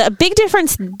 The big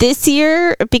difference this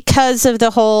year, because of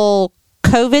the whole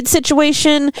COVID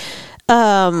situation,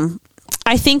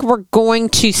 I think we're going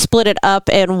to split it up,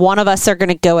 and one of us are going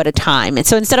to go at a time. And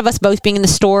so instead of us both being in the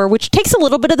store, which takes a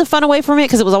little bit of the fun away from it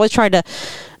because it was always trying to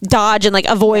dodge and like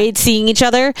avoid seeing each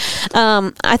other,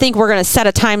 I think we're going to set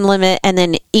a time limit and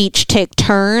then each take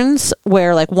turns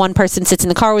where like one person sits in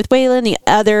the car with Waylon, the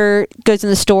other goes in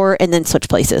the store, and then switch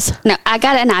places. No, I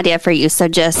got an idea for you, so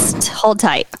just hold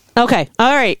tight. Okay.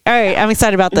 All right. I'm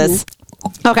excited about this.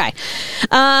 Okay.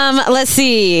 Let's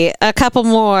see. A couple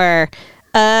more.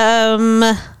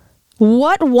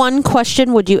 What one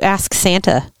question would you ask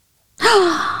Santa?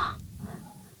 Oh,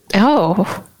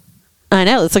 I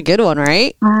know, that's a good one,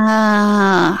 right?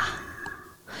 I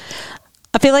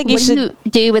feel like you what should do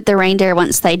you do with the reindeer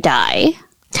once they die?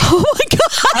 Oh my god!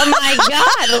 Oh my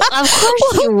god! Of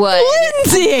course you would,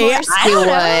 Lindsey. Of course you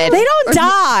would. They don't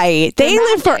die; they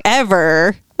live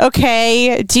forever.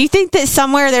 Okay. Do you think that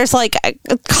somewhere there's like a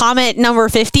comet number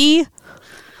 50?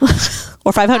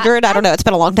 Or 500? I don't know. It's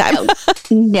been a long time.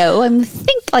 No, I'm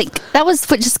like that was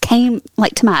what just came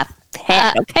like to my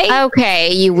head.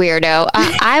 Okay, you weirdo.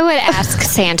 I would ask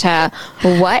Santa,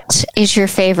 what is your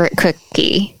favorite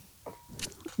cookie?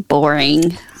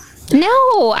 Boring.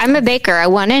 No, I'm a baker. I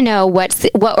want to know what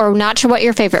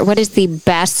your favorite. What is the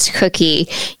best cookie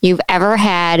you've ever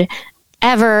had,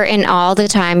 ever in all the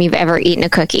time you've ever eaten a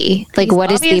cookie? Like,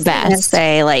 what is the best?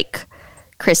 Say like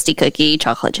Christy cookie,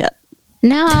 chocolate chip.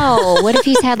 No. What if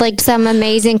he's had like some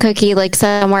amazing cookie like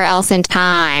somewhere else in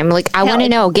time? Like I want to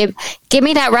know. Give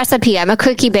me that recipe. I'm a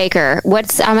cookie baker.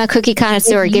 I'm a cookie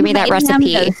connoisseur. Give me that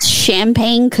recipe. Those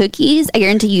champagne cookies. I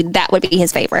guarantee you that would be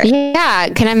his favorite. Yeah.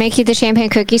 Can I make you the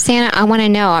champagne cookie, Santa? I want to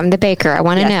know. I'm the baker. I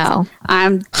want to know.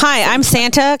 Hi, I'm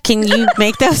Santa. Can you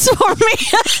make those for me?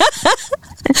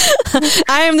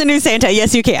 I am the new Santa.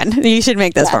 Yes, you can. You should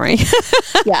make those for me.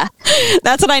 Yeah.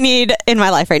 That's what I need in my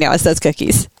life right now is those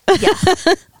cookies. Yeah.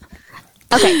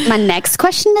 Okay, my next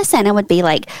question to Santa would be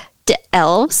like, do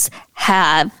elves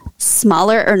have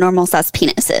smaller or normal sized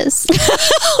penises?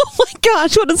 Oh my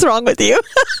gosh, what is wrong with you?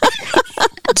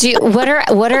 What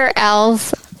are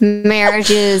elf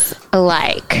marriages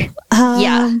like?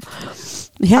 Yeah.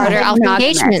 Are there elf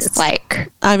engagements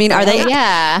like? I mean, are they?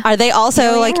 Yeah. Are they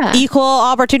also equal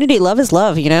opportunity? Love is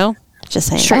love, Just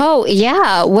saying. Sure. Oh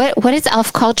yeah. What is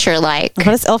elf culture like? What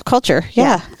is elf culture?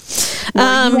 Yeah.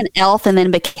 Were you an elf and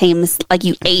then became like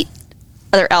you ate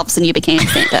other elves and you became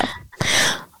Santa?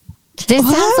 This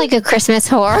sounds like a Christmas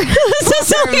horror. This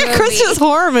sounds like a Christmas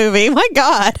horror movie. My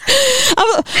God.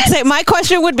 My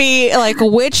question would be like,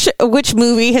 which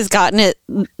movie has gotten it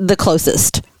the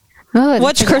closest? Oh,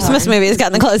 which Christmas movie has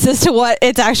gotten the closest to what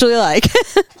it's actually like?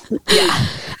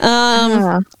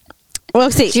 Yeah.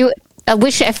 We'll see. I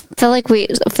feel like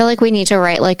we need to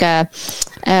write like a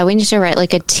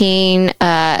teen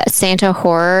Santa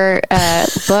horror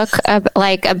book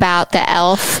about the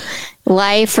elf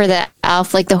life or the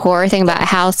elf, like the horror thing about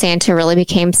how Santa really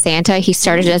became Santa. He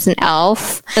started as an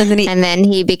elf and then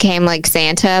he became like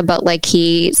Santa, but like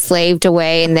he slaved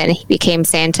away and then he became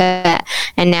Santa,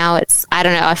 and now I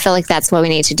don't know. I feel like that's what we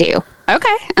need to do.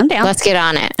 Okay, I'm down. Let's get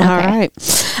on it. Okay. All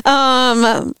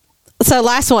right. So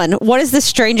last one. What is the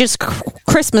strangest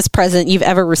Christmas present you've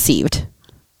ever received?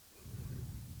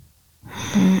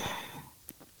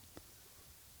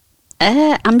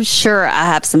 I'm sure I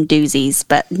have some doozies,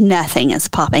 but nothing is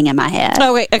popping in my head.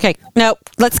 Oh, wait. Okay. No,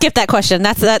 let's skip that question.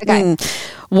 That's that. Okay.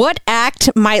 What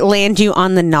act might land you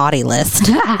on the naughty list?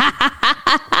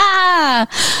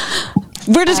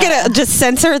 We're just going to just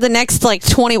censor the next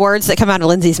 20 words that come out of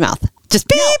Lindsay's mouth. Just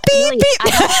beep, beep, beep.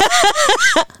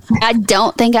 I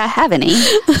don't think I have any.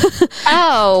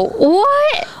 Oh,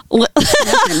 what?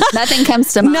 Nothing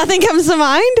comes to mind. Nothing comes to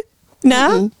mind? No?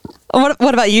 Mm-hmm.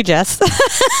 What about you, Jess?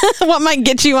 What might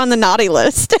get you on the naughty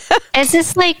list? Is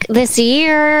this this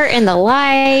year in the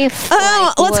life?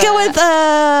 Let's go with,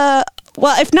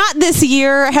 well, if not this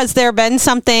year, has there been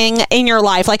something in your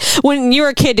life? Like when you were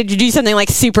a kid, did you do something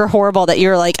super horrible that you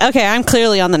were like, okay, I'm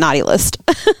clearly on the naughty list?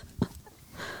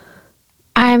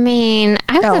 I mean,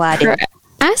 I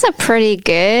was a pretty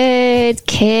good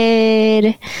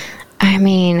kid. I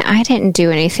mean, I didn't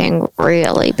do anything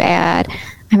really bad.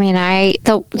 I mean,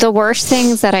 the worst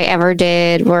things that I ever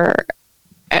did were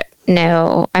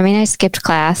no. I mean, I skipped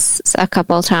class a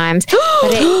couple of times.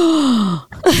 But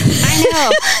I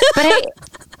know,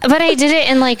 but I did it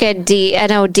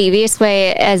in a devious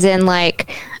way, as in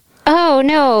oh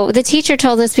no, the teacher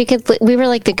told us we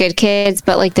were the good kids,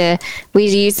 but we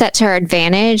used that to our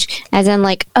advantage, as in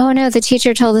oh no, the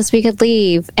teacher told us we could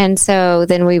leave, and so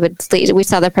then we would leave. We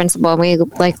saw the principal and we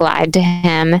lied to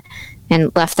him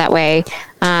and left that way.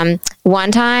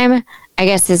 One time, I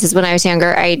guess this is when I was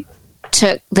younger, I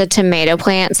took the tomato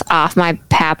plants off my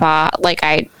papa.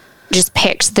 I just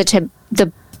picked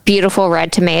the beautiful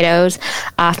red tomatoes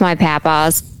off my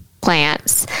papa's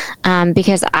plants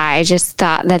because I just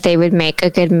thought that they would make a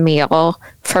good meal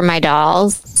for my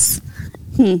dolls.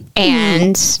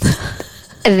 And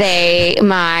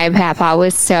my papa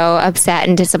was so upset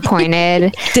and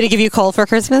disappointed. Did he give you coal for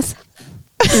Christmas?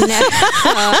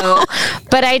 No,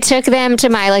 but I took them to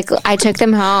I took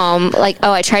them home.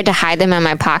 I tried to hide them in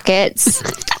my pockets.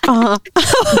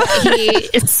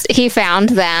 He found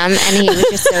them and he was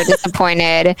just so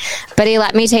disappointed, but he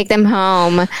let me take them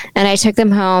home, and I took them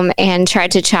home and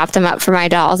tried to chop them up for my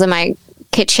dolls in my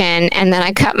kitchen, and then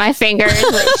I cut my fingers,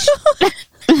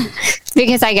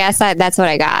 because I guess that's what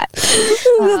I got.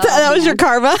 That was your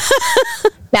karma.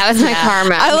 That was my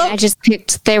karma. I just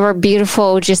picked, they were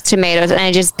beautiful, just tomatoes, and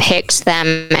I just picked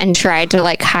them and tried to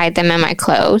hide them in my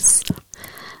clothes.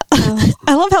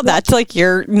 I love how that's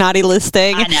your naughty list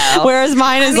thing. I know. Whereas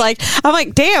mine is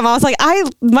I'm damn. I was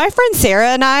my friend Sarah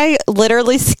and I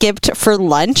literally skipped for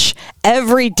lunch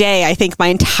every day, I think my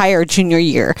entire junior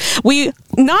year. We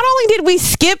not only did we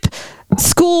skip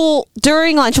school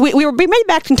during lunch, we made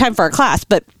back in time for our class,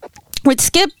 but we'd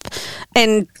skip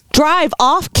and drive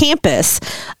off campus,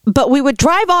 but we would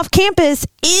drive off campus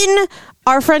in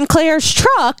our friend Claire's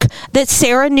truck that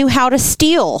Sarah knew how to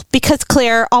steal, because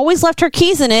Claire always left her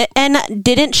keys in it and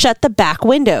didn't shut the back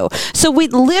window. So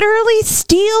we'd literally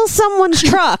steal someone's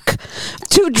truck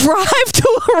to drive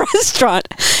to a restaurant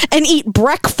and eat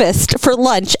breakfast for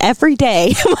lunch every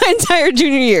day my entire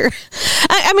junior year.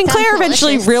 I mean, Claire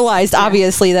eventually realized,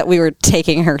 obviously, that we were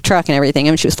taking her truck and everything,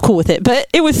 and she was cool with it, but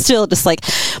it was still just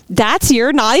that's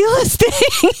your naughty list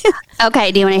thing.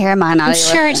 Okay, do you want to hear my naughty list?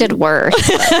 I'm sure it did worse.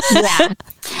 Yeah.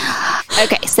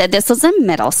 Okay, so this was in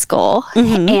middle school.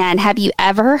 Mm-hmm. And have you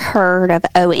ever heard of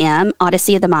OM,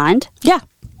 Odyssey of the Mind? Yeah.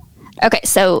 Okay,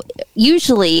 so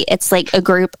usually it's a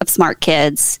group of smart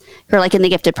kids who are in the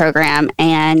gifted program,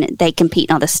 and they compete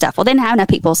and all this stuff. Well, they didn't have enough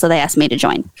people, so they asked me to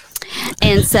join.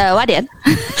 And so I did.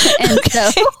 And so,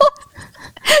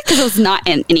 because I was not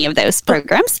in any of those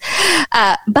programs.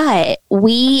 But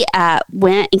we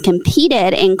went and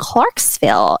competed in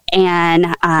Clarksville,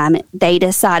 and they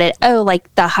decided,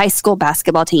 the high school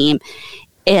basketball team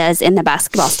is in the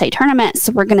basketball state tournament,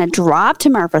 so we're going to drive to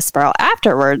Murfreesboro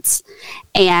afterwards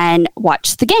and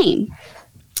watch the game.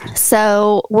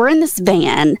 So we're in this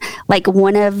van.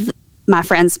 One of my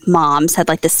friend's moms had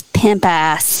this pimp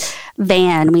ass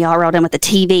van. We all rolled in with the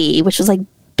TV, which was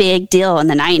big deal in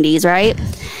the 90s, right?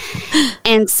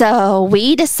 And so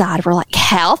we decided, we're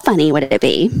how funny would it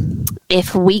be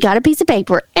if we got a piece of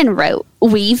paper and wrote,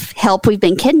 we've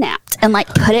been kidnapped, and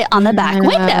put it on the back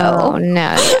window. Oh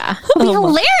no, yeah. It would be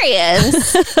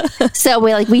hilarious. So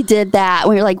we did that.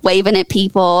 We were waving at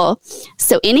people.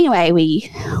 So anyway,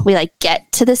 we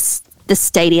get to the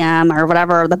stadium or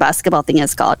whatever the basketball thing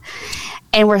is called.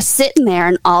 And we're sitting there,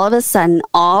 and all of a sudden,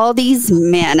 all these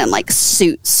men in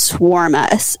suits swarm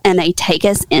us, and they take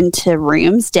us into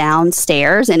rooms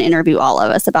downstairs and interview all of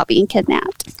us about being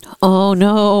kidnapped. Oh,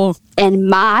 no. And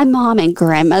my mom and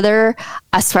grandmother,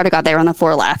 I swear to God, they were on the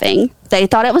floor laughing. They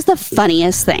thought it was the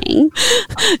funniest thing.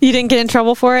 You didn't get in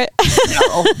trouble for it?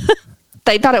 No.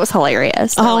 They thought it was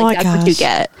hilarious. Oh like, my that's what you gosh.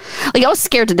 get. Like, I was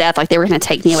scared to death. Like, they were going to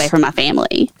take me away from my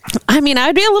family. I mean,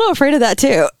 I'd be a little afraid of that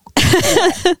too.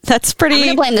 That's I'm pretty. going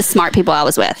to blame the smart people I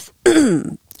was with.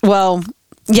 Well,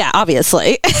 yeah,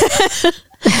 obviously.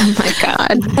 Oh my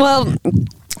God. Well,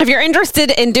 if you're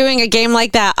interested in doing a game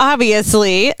like that,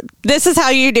 obviously, this is how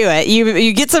you do it.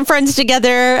 You get some friends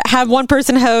together, have one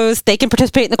person host. They can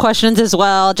participate in the questions as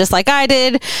well, just like I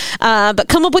did. But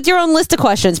come up with your own list of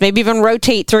questions. Maybe even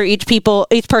rotate through each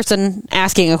person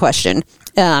asking a question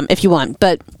if you want.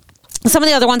 But some of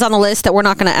the other ones on the list that we're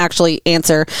not going to actually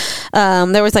answer.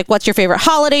 There was like, what's your favorite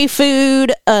holiday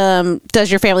food?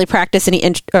 Does your family practice any...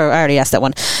 I already asked that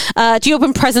one. Do you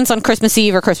open presents on Christmas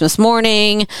Eve or Christmas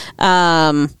morning?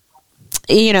 No,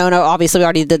 obviously we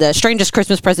already did the strangest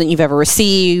Christmas present you've ever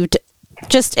received.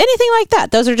 Just anything like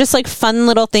that. Those are just like fun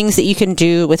little things that you can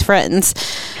do with friends.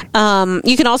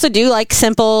 You can also do like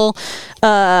simple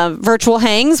virtual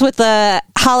hangs with the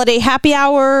holiday happy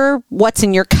hour. What's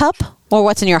in your cup? Or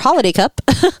what's in your holiday cup?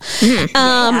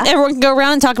 Everyone can go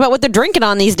around and talk about what they're drinking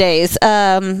on these days.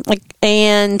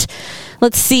 And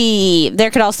let's see, there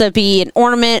could also be an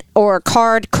ornament or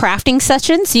card crafting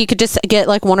session. So you could just get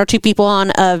like one or two people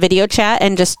on a video chat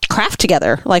and just craft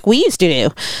together, like we used to do.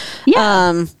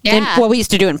 And we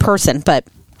used to do in person, but.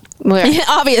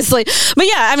 Obviously. But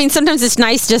yeah, I mean, sometimes it's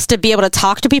nice just to be able to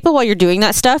talk to people while you're doing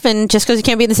that stuff. And just because you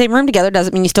can't be in the same room together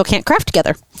doesn't mean you still can't craft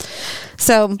together.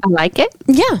 So I like it.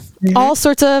 Yeah. All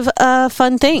sorts of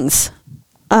fun things.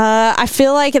 I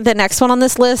feel like the next one on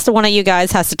this list, one of you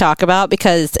guys has to talk about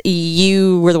because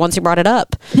you were the ones who brought it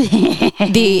up.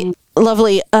 The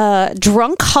lovely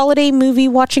drunk holiday movie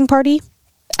watching party.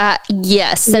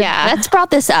 Yes. So let's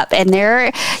brought this up. And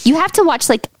you have to watch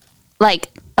like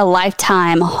a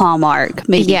Lifetime Hallmark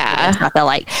movie. Yeah. I feel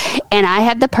like. And I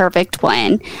had the perfect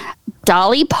one.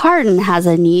 Dolly Parton has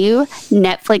a new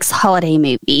Netflix holiday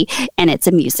movie, and it's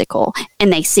a musical.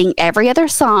 And they sing every other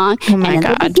song. Oh my and in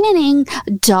God. the beginning,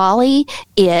 Dolly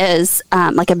is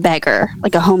like a beggar,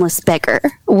 like a homeless beggar,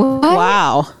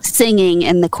 Wow. singing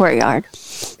in the courtyard.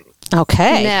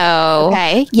 Okay. No.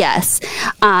 Okay. Yes.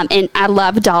 And I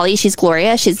love Dolly. She's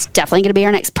Gloria. She's definitely going to be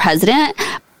our next president.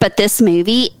 But this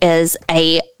movie is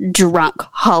a drunk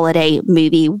holiday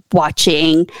movie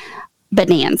watching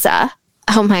bonanza.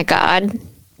 Oh my God.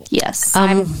 Yes.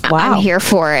 Wow. I'm here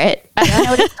for it. I don't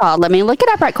know what it's called. Let me look it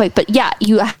up right quick. But yeah,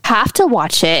 you have to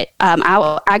watch it.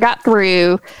 I got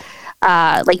through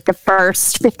like the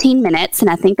first 15 minutes,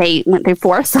 and I think they went through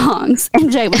 4 songs.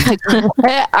 And Jay was like,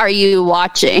 "What are you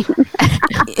watching?"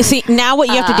 See, now what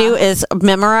you have to do is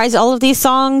memorize all of these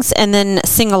songs and then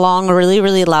sing along really,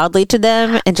 really loudly to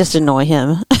them and just annoy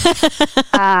him.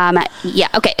 Yeah.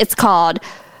 Okay. It's called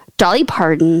Dolly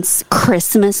Parton's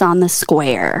Christmas on the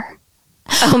Square.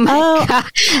 Oh my God.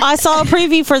 I saw a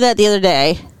preview for that the other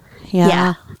day.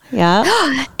 Yeah.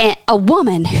 And a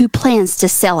woman who plans to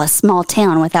sell a small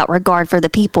town without regard for the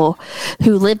people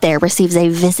who live there receives a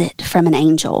visit from an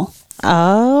angel.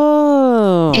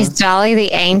 Oh. Is Dolly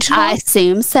the angel? I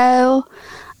assume so.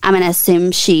 I'm going to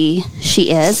assume she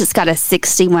is. It's got a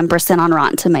 61% on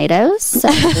Rotten Tomatoes. So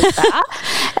there's that.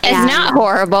 It's not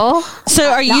horrible.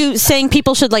 So are you saying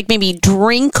people should like maybe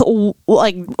drink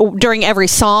like during every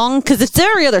song? Because if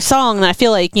every other song, then I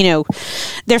feel like,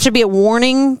 there should be a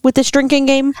warning with this drinking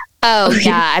game. Oh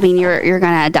yeah, I mean you're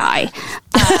gonna die.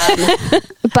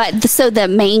 But so the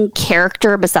main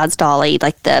character besides Dolly,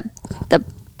 like the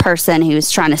person who's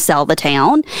trying to sell the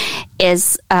town,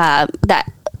 is that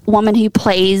woman who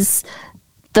plays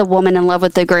the woman in love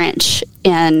with the Grinch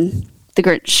in The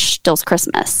Grinch Steals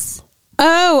Christmas.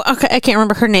 Oh, okay. I can't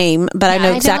remember her name, but I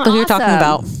know exactly who you're talking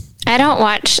about. I don't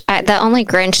watch. The only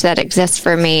Grinch that exists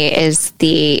for me is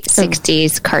the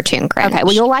 60s cartoon Grinch. Okay,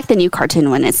 well, you'll like the new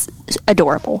cartoon one. It's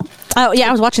adorable. Oh, yeah.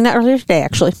 I was watching that earlier today,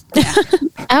 actually. Oh,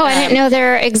 I didn't know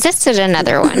there existed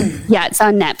another one. Yeah, it's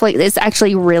on Netflix. It's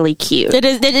actually really cute. It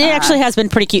is. It actually has been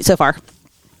pretty cute so far.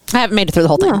 I haven't made it through the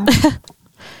whole thing.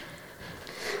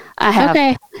 I have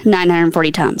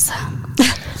 940 times.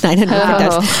 900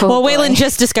 times. Well, Waylon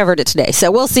just discovered it today,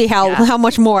 so we'll see how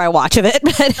much more I watch of it.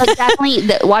 But definitely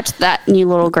watch that new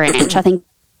little Grinch. I think.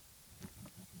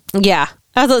 Yeah,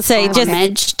 I was going to say just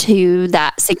homage to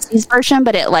that 60s version,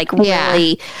 but it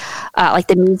really like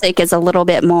the music is a little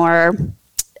bit more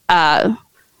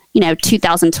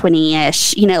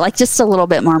 2020-ish, like just a little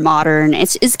bit more modern.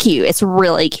 It's cute. It's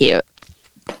really cute.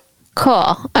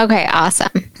 Cool. Okay, awesome.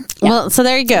 Yeah. Well, so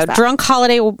there you go. Drunk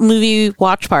holiday movie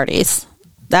watch parties.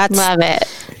 Love it.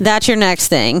 That's your next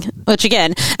thing. Which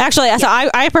again, actually, so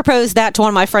I proposed that to one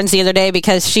of my friends the other day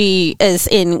because she is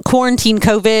in quarantine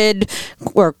COVID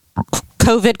or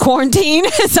COVID quarantine.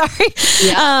 Sorry.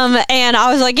 Yeah. And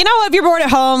I was like, you know what? If you're bored at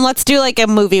home, let's do like a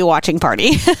movie watching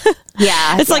party.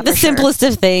 Yeah. It's like the simplest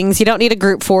of things. You don't need a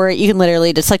group for it. You can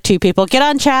literally just like two people get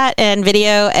on chat and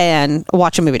video and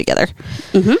watch a movie together.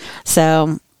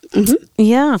 So,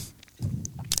 yeah.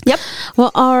 Yep.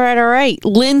 Well, all right.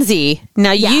 Lindsay,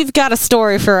 now you've got a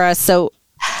story for us. So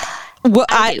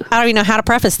I don't even know how to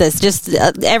preface this. Just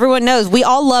everyone knows we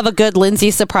all love a good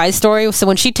Lindsay surprise story. So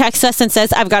when she texts us and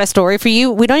says, I've got a story for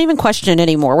you, we don't even question it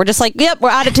anymore. We're just like, yep, we're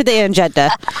added to the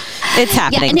agenda. It's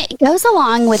happening. Yeah, and it goes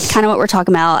along with kind of what we're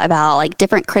talking about like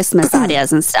different Christmas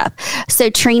ideas and stuff.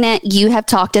 So Trina, you have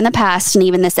talked in the past and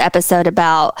even this episode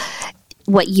about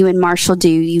what you and Marshall do.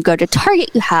 You go to Target,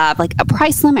 you have like a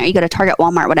price limit, or you go to Target,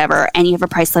 Walmart, whatever, and you have a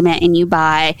price limit and you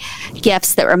buy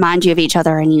gifts that remind you of each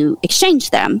other and you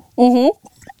exchange them.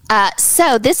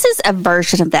 So this is a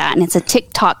version of that, and it's a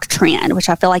TikTok trend, which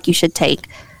I feel like you should take,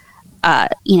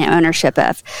 ownership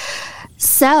of.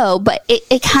 So, but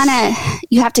it kind of,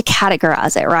 you have to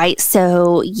categorize it, right?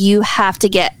 So you have to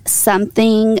get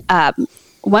something,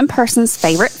 one person's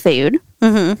favorite food,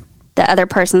 the other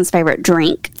person's favorite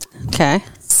drink, Okay.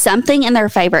 something in their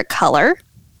favorite color,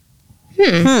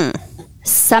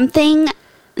 something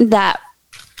that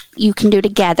you can do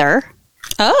together,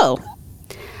 Oh,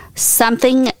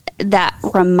 something that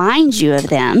reminds you of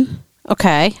them,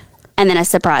 okay. and then a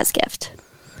surprise gift.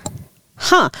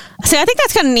 Huh. See, I think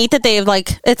that's kind of neat that they've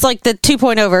like, it's like the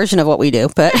 2.0 version of what we do,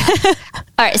 but All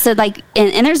right, so like,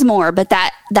 and there's more, but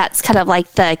that's kind of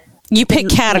like the you pick main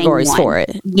categories one. for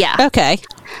it. Yeah. Okay.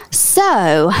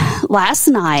 So last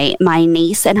night, my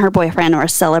niece and her boyfriend were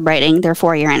celebrating their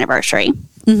 4-year anniversary.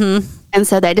 And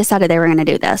so they decided they were going to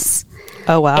do this.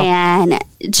 Oh, wow. And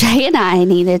Jay and I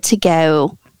needed to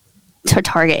go to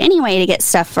Target anyway to get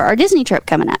stuff for our Disney trip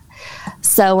coming up.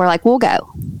 So we're like, we'll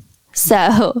go.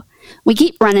 So we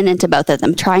keep running into both of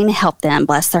them, trying to help them,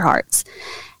 bless their hearts.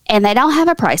 And they don't have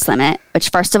a price limit, which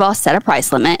first of all, set a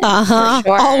price limit.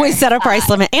 Always set a price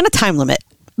limit and a time limit.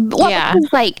 Well, Yeah.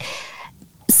 like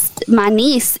my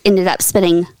niece ended up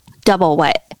spending double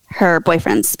what her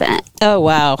boyfriend spent. Oh,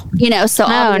 wow. So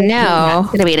no. that's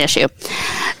going to be an issue.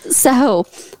 So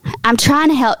I'm trying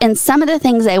to help. And some of the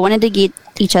things they wanted to get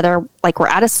each other, like, were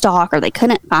out of stock or they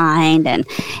couldn't find.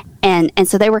 And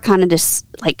so they were kind of just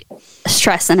like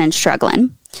stressing and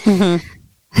struggling.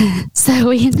 So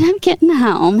we ended up getting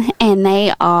home and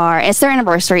it's their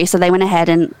anniversary. So they went ahead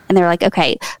and they were like,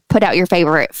 okay, put out your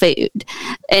favorite food.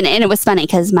 And it was funny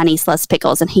because my niece loves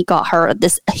pickles and he got her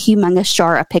this humongous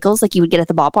jar of pickles like you would get at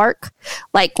the ballpark,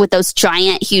 like with those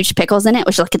giant, huge pickles in it,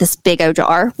 which like this big old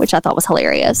jar, which I thought was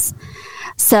hilarious.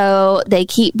 So they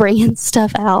keep bringing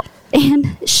stuff out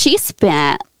and she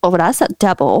spent, what I said,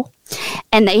 double.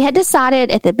 And they had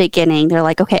decided at the beginning, they're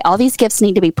like, okay, all these gifts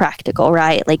need to be practical,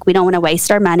 right? Like, we don't want to waste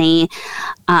our money.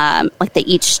 Like, they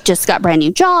each just got brand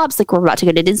new jobs. Like, we're about to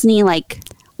go to Disney. Like,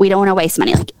 we don't want to waste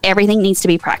money. Like, everything needs to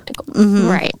be practical.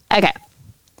 Right. Okay.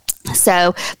 So,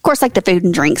 of course, like the food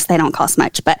and drinks, they don't cost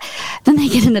much. But then they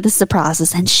get into the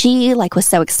surprises. And she, like, was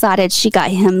so excited. She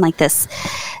got him, like, this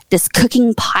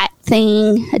cooking pot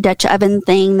thing, a Dutch oven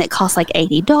thing that cost like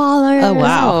 $80. Oh,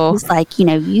 wow. It was like,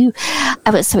 I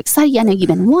was so excited. I know you've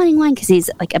been wanting one because he's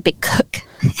like a big cook.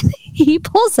 He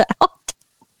pulls out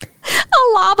a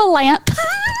lava lamp.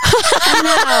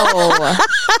 No.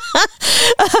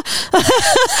 A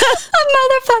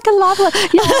motherfucking lava lamp.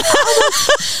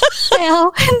 I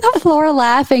fell in the floor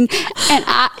laughing. And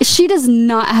she does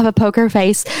not have a poker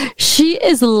face. She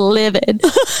is livid.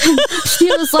 She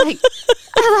was like,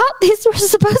 I thought these were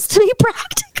supposed to be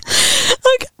practical.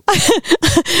 Look,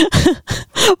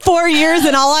 4 years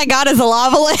and all I got is a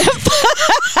lava lamp. And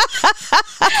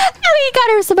he got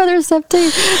her some other stuff too.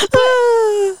 But,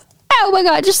 oh my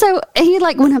God. Just so he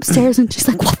like went upstairs and she's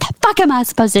like, what the fuck am I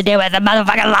supposed to do with a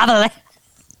motherfucking lava lamp?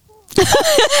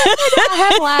 I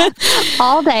have laughed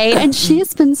all day and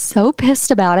she's been so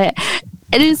pissed about it.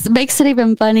 It just makes it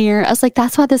even funnier. I was like,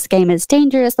 that's why this game is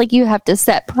dangerous. Like, you have to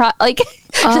set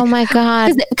Oh my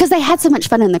God. Because they had so much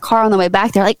fun in the car on the way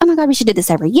back. They're like, oh my God, we should do this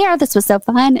every year. This was so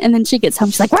fun. And then she gets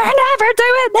home. She's like, we're never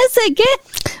doing this again.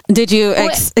 Did you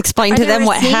explain to them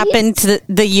what receipts? happened to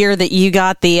the year that you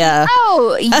got the...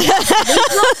 Oh,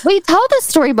 yes. We told this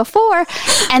story before.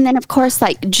 And then, of course,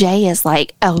 like, Jay is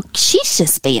like, oh, she's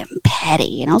just being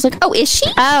petty. And I was like, oh, is she?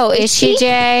 Oh, is she,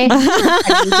 Jay?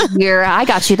 I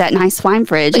got you that nice wine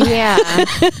fridge. Yeah.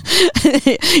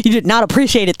 You did not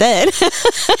appreciate it then.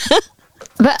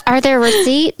 But are there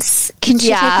receipts? Can she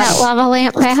take that lava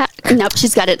lamp back? Nope,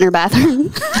 she's got it in her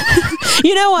bathroom.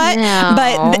 You know what? No.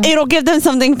 But it'll give them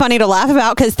something funny to laugh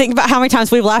about, because think about how many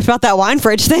times we've laughed about that wine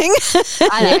fridge thing.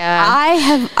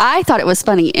 I thought it was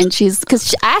funny, and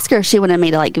because I asked her if she wanted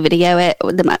me to like video it.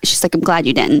 She's like, I'm glad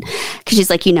you didn't, because she's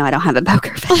like, I don't have a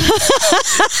poker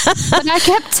face. And I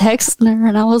kept texting her,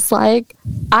 and I was like,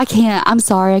 I can't. I'm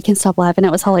sorry, I can't stop laughing.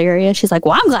 It was hilarious. She's like,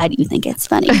 well, I'm glad you think it's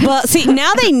funny. Well, see,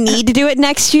 now they need to do it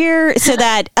next year so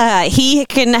that he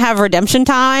can have redemption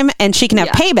time and she can have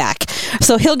payback.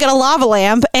 So he'll get a lava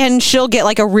lamp and she'll get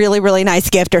like a really, really nice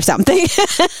gift or something.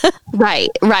 Right.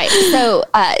 So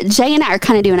Jay and I are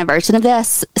kind of doing a version of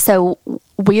this. So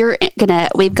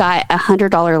we've got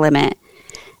 $100 limit,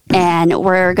 and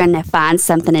we're going to find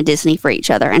something at Disney for each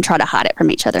other and try to hide it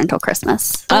from each other until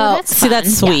Christmas.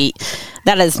 That's sweet. Yeah.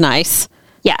 That is nice.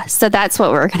 Yeah, so that's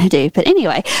what we're going to do. But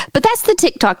anyway, that's the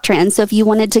TikTok trend. So if you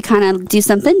wanted to kind of do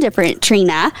something different,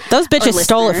 Trina. Those bitches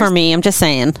stole it from me. I'm just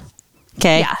saying.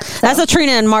 Okay. Yeah, that's a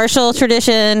Trina and Marshall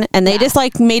tradition, and they just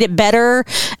like made it better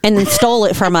and then stole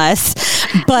it from us.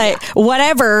 But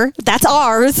whatever, that's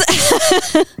ours.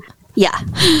 Yeah.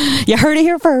 You heard it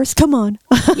here first. Come on.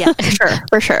 Yeah,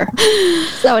 for sure.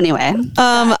 So anyway.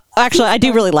 Actually, I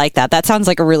do really like that. That sounds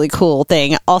like a really cool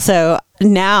thing. Also,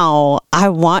 now I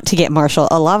want to get Marshall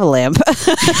a lava lamp. Because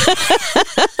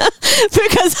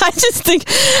I just think,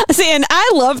 and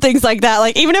I love things like that.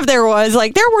 Like, even if there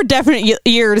were definite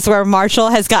years where Marshall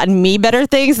has gotten me better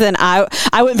things than I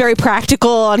went very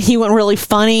practical and he went really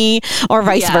funny, or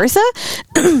vice versa.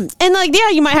 And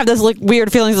you might have those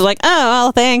weird feelings of like, oh,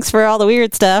 well, thanks for all the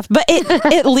weird stuff. But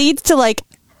it leads to like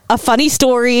a funny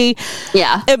story.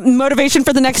 Yeah. Motivation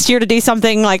for the next year to do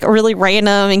something like really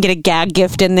random and get a gag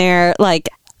gift in there. Like,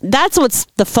 that's what's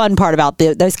the fun part about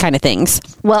those kind of things.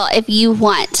 Well, if you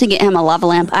want to get him a lava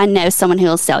lamp, I know someone who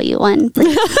will sell you one.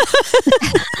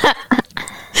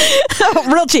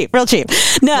 real cheap.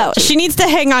 No, she needs to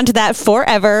hang on to that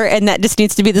forever, and that just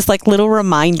needs to be this like little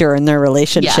reminder in their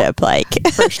relationship. Yeah, like,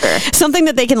 for sure. Something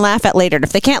that they can laugh at later. And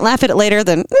if they can't laugh at it later,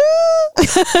 then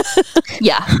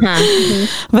yeah.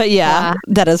 Mm-hmm. But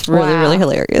that is really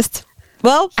hilarious.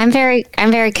 Well, I'm very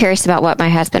curious about what my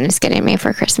husband is getting me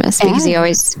for Christmas, because he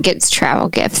always gets travel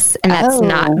gifts, and that's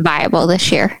not viable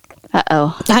this year. You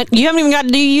haven't even got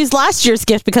to use last year's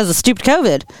gift because of stupid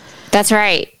COVID. That's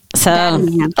right. So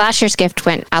last year's gift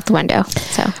went out the window.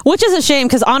 So, which is a shame,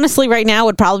 because honestly, right now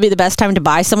would probably be the best time to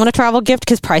buy someone a travel gift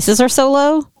because prices are so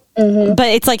low. Mm-hmm. But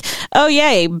it's like, oh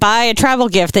yay, buy a travel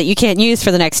gift that you can't use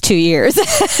for the next 2 years.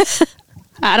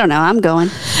 I don't know. I'm going.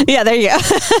 Yeah, there you go.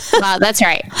 Wow, that's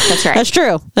right. That's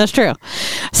true.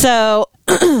 So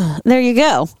there you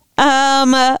go.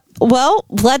 Well,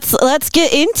 let's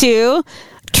get into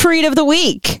treat of the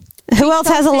week. Who else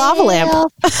has a lava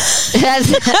lamp?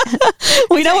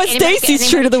 We know what Stacy's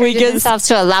treat of the week is. Themselves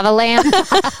to a lava lamp.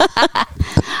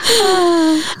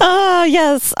 Oh,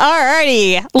 yes. All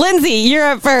righty. Lindsay, you're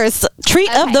up first.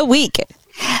 Treat of the week.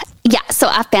 Yeah, so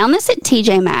I found this at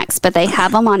TJ Maxx, but they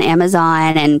have them on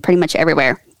Amazon and pretty much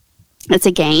everywhere. It's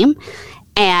a game,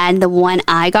 and the one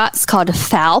I got is called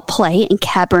Foul Play in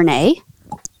Cabernet.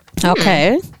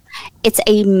 Okay. It's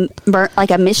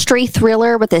a mystery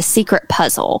thriller with a secret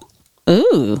puzzle.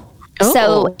 Ooh.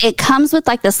 So it comes with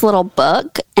like this little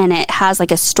book, and it has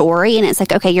like a story, and it's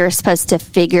like, okay, you're supposed to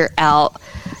figure out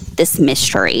this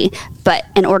mystery. But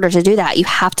in order to do that, you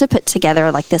have to put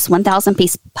together like this 1,000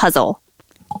 piece puzzle.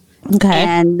 Okay.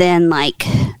 And then like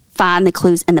find the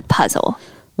clues in the puzzle.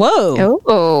 Whoa.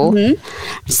 Mm-hmm.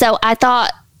 So I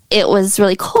thought it was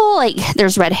really cool. Like,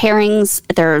 there's red herrings,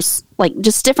 there's like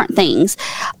just different things.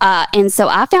 And so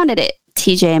I found it at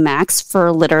TJ Maxx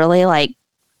for literally like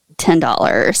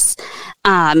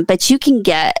 $10. But you can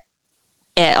get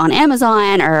it on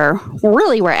Amazon or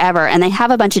really wherever, and they have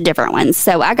a bunch of different ones.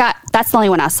 So that's the only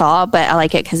one I saw, but I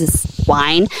like it because it's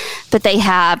wine. But they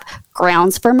have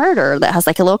Grounds for Murder that has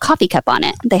like a little coffee cup on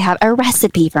it. They have a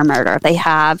Recipe for Murder. They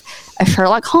have a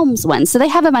Sherlock Holmes one. So they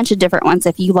have a bunch of different ones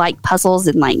if you like puzzles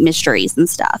and like mysteries and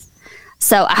stuff.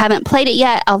 So I haven't played it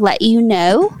yet. I'll let you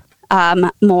know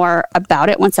more about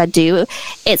it once I do.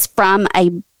 It's from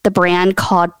the brand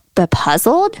called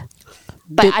Bepuzzled,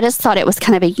 but I just thought it was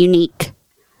kind of a unique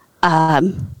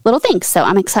little thing. So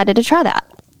I'm excited to try that.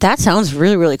 That sounds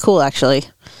really, really cool, actually.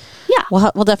 Yeah.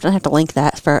 We'll definitely have to link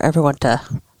that for everyone to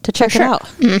check it out.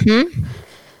 Mm-hmm.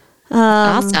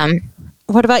 Awesome.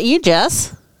 What about you,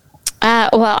 Jess?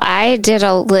 Well, I did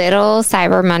a little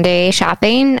Cyber Monday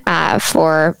shopping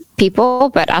for people,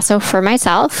 but also for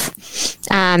myself.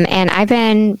 And I've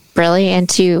been really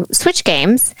into Switch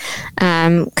games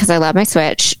because I love my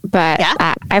Switch. But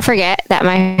I forget that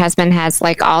my husband has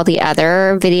like all the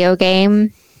other video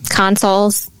game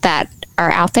consoles that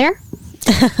are out there.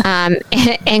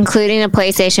 including a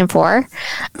PlayStation 4.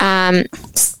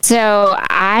 So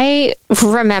I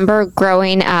remember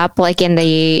growing up like in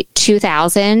the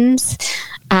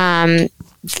 2000s,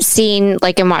 seeing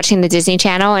like and watching the Disney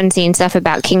Channel and seeing stuff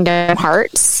about Kingdom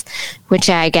Hearts, which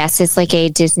I guess is like a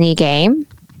Disney game.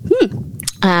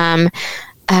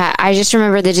 I just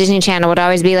remember the Disney Channel would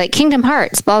always be like Kingdom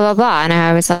Hearts, blah, blah, blah. And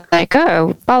I was like,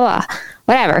 oh, blah, blah,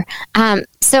 whatever.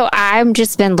 So I've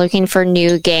just been looking for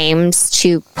new games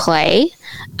to play,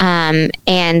 and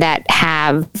that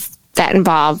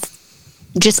involve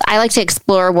just, I like to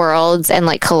explore worlds and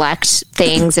like collect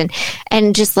things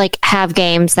and just like have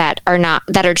games that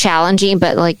are challenging,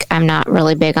 but like I'm not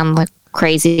really big on like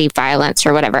crazy violence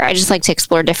or whatever. I just like to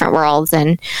explore different worlds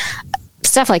and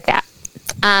stuff like that.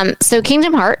 So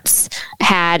Kingdom Hearts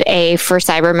had for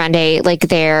Cyber Monday, like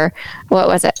their, what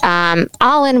was it?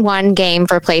 All-in-one game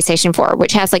for PlayStation 4,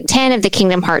 which has like 10 of the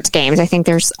Kingdom Hearts games. I think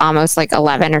there's almost like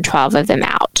 11 or 12 of them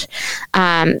out.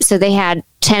 So they had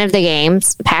 10 of the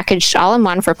games packaged all in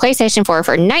one for PlayStation 4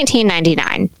 for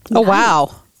 $19.99. Oh,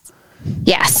 wow.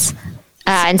 Yes.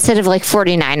 Instead of like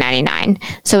 $49.99.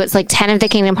 So it's like 10 of the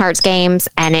Kingdom Hearts games,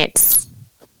 and it's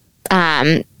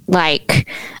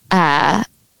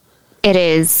it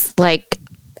is like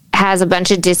has a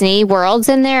bunch of Disney worlds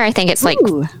in there. I think it's like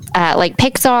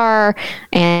Pixar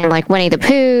and like Winnie the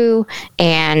Pooh,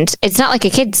 and it's not like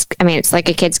it's like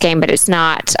a kid's game, but it's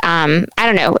not. I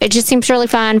don't know. It just seems really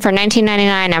fun for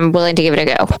 $19.99. I'm willing to give it a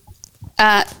go.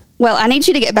 Well, I need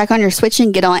you to get back on your Switch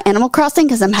and get on Animal Crossing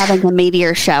because I'm having a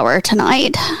meteor shower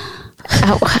tonight.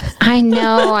 Oh, I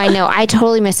know. I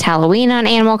totally missed Halloween on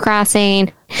Animal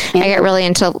Crossing. I got really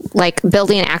into like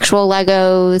building actual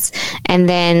Legos, and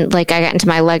then like I got into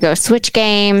my Lego Switch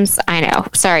games. I know.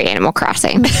 Sorry, Animal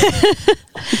Crossing.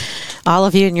 All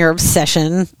of you and your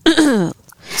obsession. All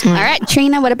right,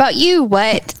 Trina, what about you?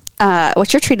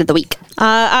 What's your treat of the week?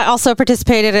 I also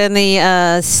participated in the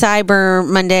Cyber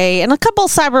Monday and a couple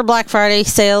Cyber Black Friday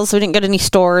sales. We didn't go to any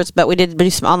stores, but we did do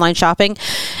some online shopping.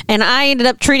 And I ended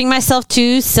up treating myself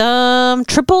to some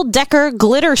triple-decker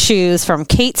glitter shoes from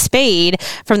Kate Spade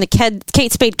from the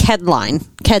Kate Spade Keds line.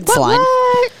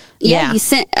 What? Yeah, you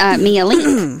sent me a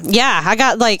link. Yeah, I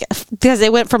got because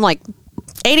they went from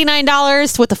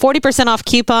 $89 with the 40% off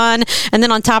coupon, and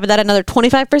then on top of that another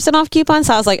 25% off coupon.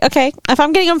 So I was like, okay, if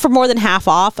I'm getting them for more than half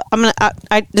off,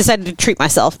 I decided to treat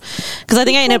myself, because I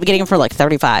think I ended up getting them for like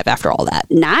 $35 after all that.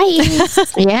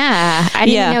 Nice. Yeah, I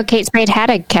didn't know Kate Spade had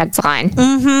a Keds line.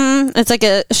 It's like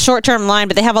a short-term line,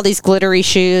 but they have all these glittery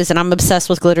shoes, and I'm obsessed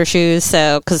with glitter shoes.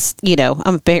 So because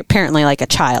I'm apparently like a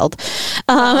child.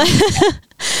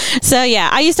 So yeah,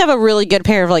 I used to have a really good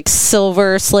pair of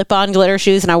silver slip-on glitter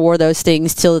shoes, and I wore those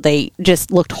things till they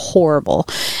just looked horrible,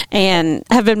 and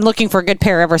have been looking for a good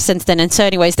pair ever since then. And so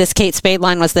anyways, this Kate Spade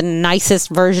line was the nicest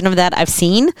version of that I've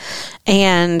seen.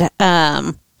 And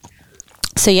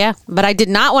so yeah, but I did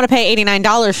not want to pay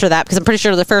 $89 for that, because I'm pretty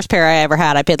sure the first pair I ever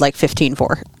had I paid $15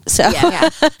 for. So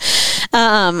yeah.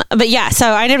 But yeah, so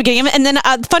I ended up getting them. And then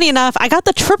funny enough, I got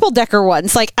the triple decker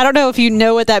ones. I don't know if you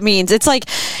know what that means. It's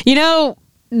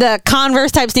the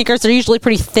Converse type sneakers are usually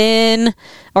pretty thin,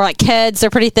 or Keds, they're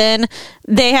pretty thin.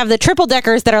 They have the triple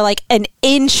deckers that are an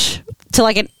inch to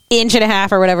an inch and a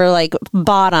half or whatever,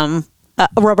 bottom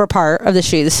rubber part of the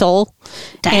shoe, the sole.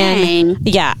 Dang. And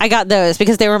yeah, I got those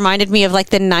because they reminded me of the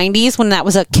 90s when that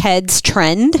was a Keds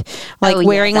trend,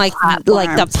 wearing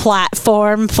the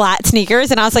platform flat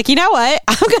sneakers. And I was like, you know what?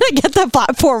 I'm going to get the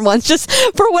platform ones just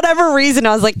for whatever reason.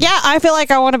 I was like, yeah, I feel like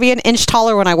I want to be an inch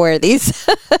taller when I wear these.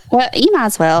 Well, you might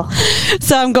as well.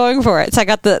 So I'm going for it. So I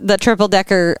got the triple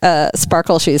decker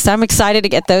sparkle shoes. So I'm excited to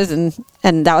get those. And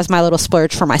that was my little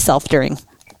splurge for myself during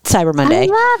Cyber Monday. I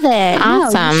love it.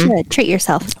 Awesome. No, you should treat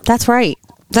yourself. That's right.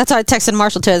 That's why I texted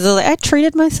Marshall too. I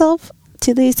treated myself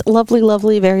to these lovely,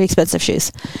 lovely, very expensive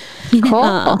shoes.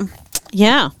 Cool.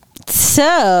 Yeah.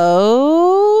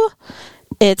 So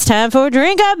it's time for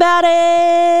Drink About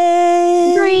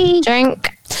It. Drink.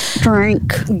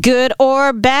 Good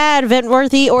or bad,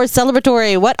 vent-worthy or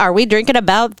celebratory. What are we drinking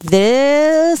about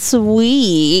this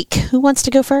week? Who wants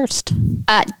to go first?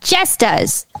 Jess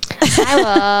does. I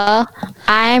will.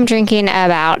 I'm drinking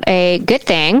about a good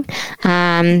thing.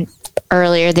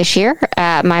 Earlier this year,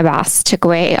 my boss took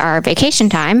away our vacation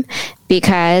time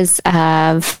because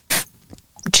of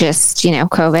just,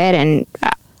 COVID and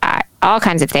all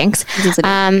kinds of things.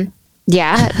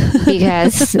 Yeah,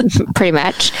 because pretty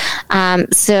much.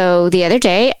 So the other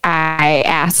day, I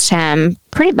asked him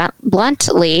pretty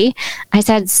bluntly. I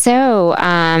said, so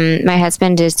my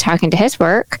husband is talking to his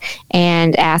work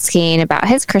and asking about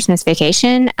his Christmas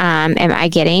vacation. Am I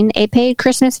getting a paid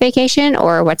Christmas vacation,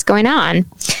 or what's going on?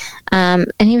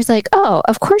 And he was like, oh,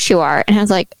 of course you are. And I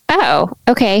was like, oh,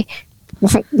 okay,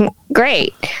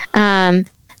 great.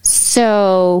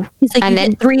 So he's like, and you then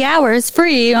get 3 hours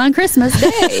free on Christmas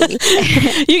Day.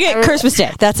 You get Christmas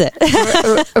Day. That's it.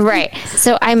 Right.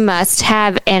 So I must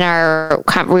have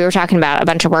we were talking about a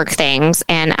bunch of work things,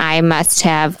 and I must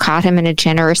have caught him in a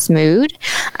generous mood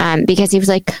because he was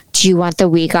like, do you want the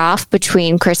week off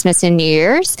between Christmas and New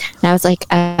Year's? And I was like,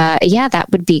 yeah,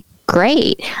 that would be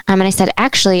great. And I said,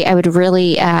 actually, I would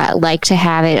really like to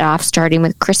have it off starting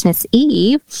with Christmas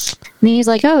Eve. And he's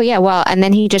like, oh yeah, well, and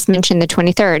then he just mentioned the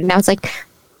 23rd. And I was like,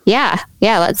 yeah,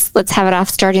 let's have it off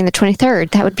starting the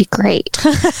 23rd. That would be great.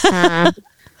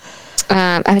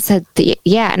 I said,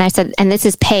 yeah. And I said, and this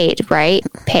is paid, right?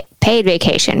 Paid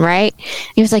vacation, right?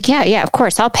 He was like, yeah, of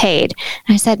course, all paid.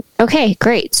 And I said, okay,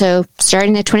 great. So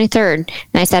starting the 23rd.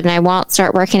 And I said, and I won't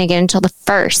start working again until the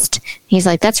 1st. He's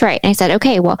like, that's right. And I said,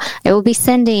 okay, well, I will be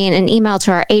sending an email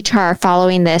to our HR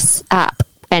following this up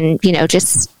and,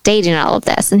 just stating all of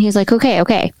this. And he was like,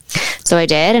 okay. So I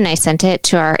did. And I sent it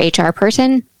to our HR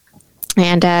person.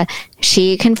 And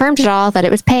she confirmed it all, that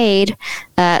it was paid.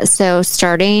 So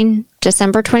starting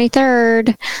December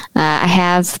 23rd, I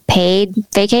have paid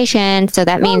vacation. So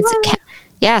that means,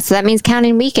 so that means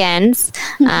counting weekends.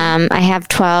 I have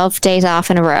 12 days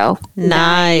off in a row.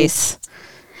 Nice.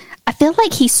 I feel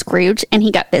like he's Scrooge and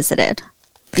he got visited.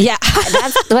 Yeah.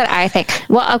 That's what I think.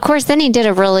 Well, of course, then he did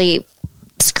a really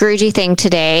Scroogey thing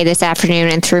this afternoon,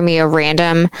 and threw me a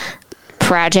random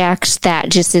project that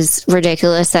just is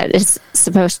ridiculous, that is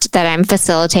that I'm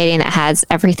facilitating, that has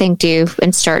everything due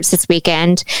and starts this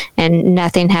weekend, and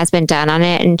nothing has been done on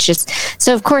it. And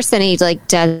so of course then he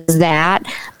does that,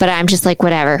 but I'm just like,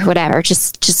 whatever,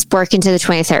 just work into the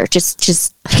 23rd,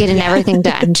 just getting everything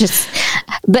done.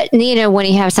 But when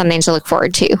you have something to look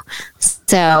forward to.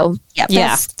 So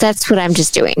that's what I'm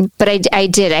just doing. But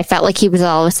I felt like he was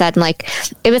all of a sudden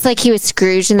it was like he was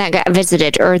Scrooge and that got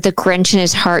visited, or the Grinch in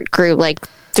his heart grew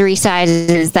 3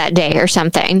 sizes that day or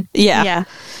something. Yeah.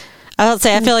 I would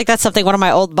say, I feel like that's something one of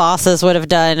my old bosses would have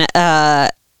done.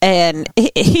 And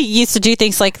he used to do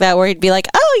things like that where he'd be like,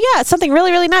 oh yeah, it's something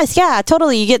really, really nice. Yeah,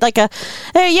 totally. You get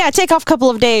take off a couple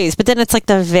of days. But then it's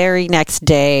the very next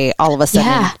day, all of a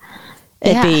sudden,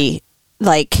 it'd be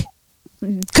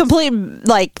complete,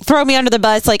 throw me under the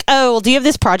bus. Oh, well, do you have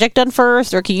this project done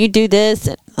first? Or can you do this?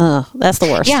 And, that's the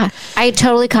worst. Yeah. I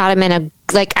totally caught him in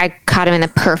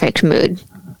the perfect mood.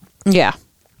 Yeah.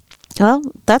 Well,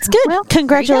 that's good. Well,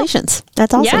 congratulations.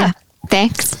 That's awesome. Yeah.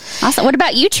 Thanks. Awesome. What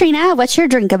about you, Trina? What's your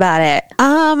drink about it?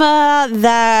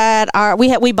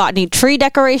 We bought new tree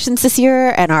decorations this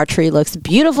year, and our tree looks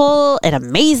beautiful and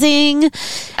amazing.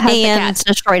 Has the cats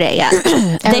destroyed it yet?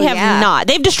 They have not.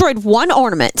 They've destroyed one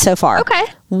ornament so far. Okay.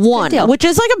 One, which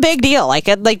is a big deal.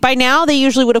 By now, they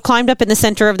usually would have climbed up in the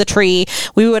center of the tree.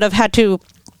 We would have had to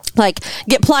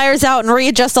get pliers out and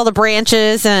readjust all the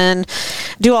branches and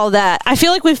do all that. I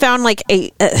feel like we found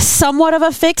a somewhat of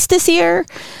a fix this year.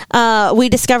 We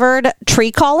discovered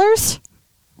tree collars.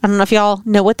 I don't know if y'all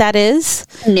know what that is.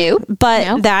 No.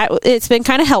 But it's been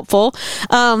kind of helpful.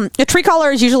 A tree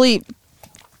collar is usually,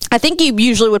 I think you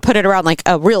usually would put it around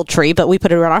a real tree, but we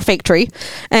put it around our fake tree.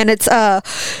 And it's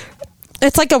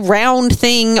like a round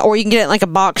thing, or you can get it in a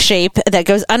box shape that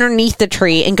goes underneath the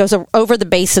tree and goes over the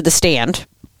base of the stand.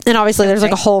 And obviously there's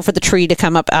a hole for the tree to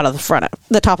come up out of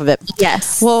the top of it.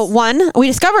 Yes. Well, we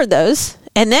discovered those,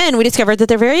 and then we discovered that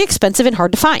they're very expensive and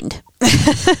hard to find.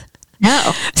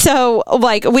 No. So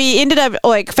we ended up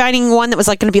finding one that was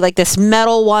going to be this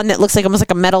metal one that looks almost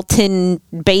like a metal tin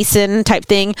basin type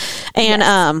thing. And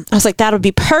I was like, that would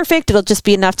be perfect. It'll just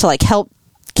be enough to help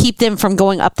keep them from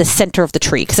going up the center of the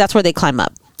tree, because that's where they climb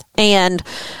up. And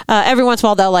every once in a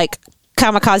while they'll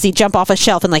kamikaze jump off a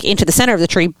shelf and into the center of the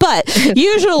tree, but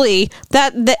usually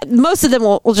that most of them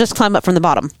will just climb up from the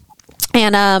bottom.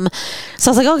 And so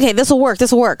I was like, okay, this will work.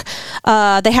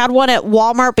 They had one at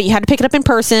Walmart, but you had to pick it up in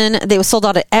person. They were sold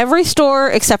out at every store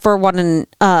except for one in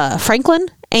Franklin.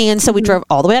 And so we drove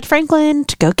all the way out to Franklin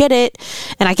to go get it.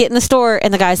 And I get in the store,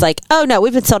 and the guy's like, oh no,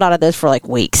 we've been sold out of those for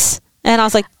weeks. And I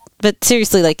was like, but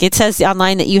seriously, it says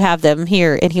online that you have them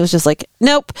here. And he was just like,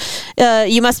 nope,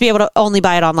 you must be able to only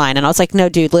buy it online. And I was like, no,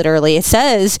 dude, literally, it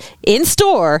says in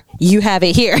store, you have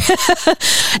it here.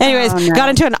 Anyways, got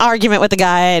into an argument with the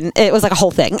guy, and it was a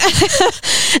whole thing.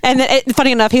 And then,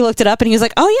 funny enough, he looked it up, and he was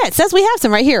like, oh yeah, it says we have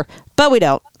some right here, but we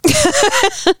don't.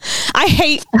 I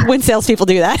hate when salespeople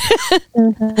do that.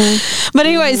 But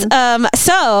anyways,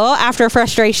 so after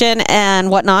frustration and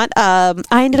whatnot, I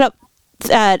ended up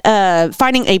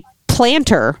finding a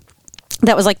planter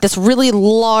that was this really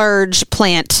large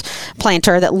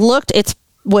planter that looked, it's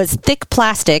was thick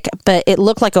plastic, but it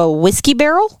looked like a whiskey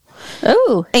barrel.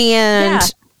 Oh, And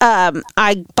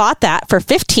I bought that for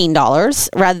 $15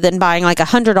 rather than buying like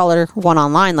 $100 one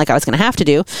online like I was going to have to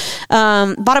do.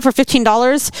 Bought it for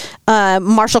 $15.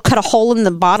 Marshall cut a hole in the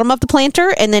bottom of the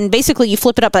planter, and then basically you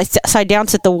flip it up upside down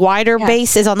so that the wider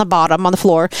base is on the bottom on the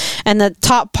floor, and the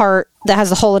top part that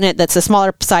has a hole in it that's the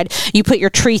smaller side, you put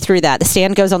your tree through that. The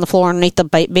stand goes on the floor underneath the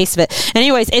base of it.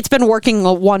 Anyways, it's been working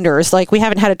wonders. Like, we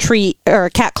haven't had a tree or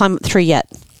a cat climb up the tree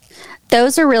yet.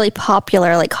 those are really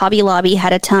popular. Like Hobby Lobby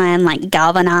had a ton, like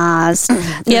galvanized.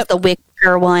 There's the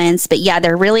wicker ones, but yeah,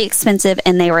 they're really expensive,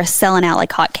 and they were selling out like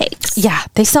hotcakes. Yeah,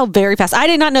 they sell very fast. I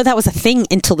did not know that was a thing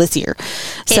until this year.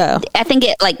 So I think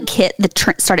it like hit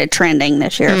started trending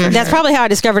this year. That's probably how I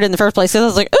discovered it in the first place. Because I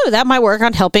was like, oh, that might work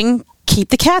on helping keep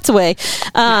the cats away.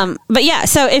 But yeah,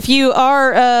 so if you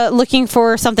are looking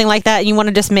for something like that and you want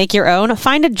to just make your own,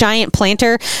 find a giant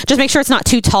planter. Just make sure it's not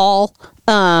too tall.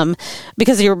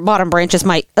 Because your bottom branches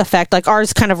might affect, like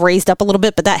ours kind of raised up a little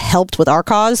bit, but that helped with our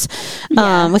cause,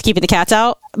 with keeping the cats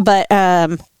out. But,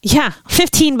 yeah,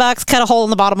 $15, cut a hole in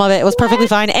the bottom of it. It was perfectly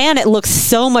fine. And it looks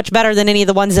so much better than any of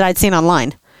the ones that I'd seen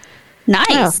online. Nice.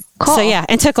 Oh, cool. So yeah,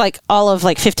 it took like all of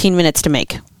like 15 minutes to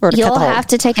make. Or to You'll cut the hole. have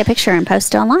to take a picture and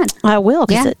post it online. I will,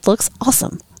 because it looks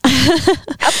awesome.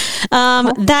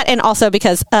 That, and also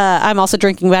because I'm also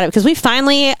drinking about it because we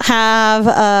finally have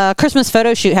a Christmas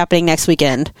photo shoot happening next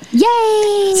weekend.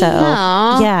 Yay! So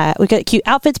yeah, we got cute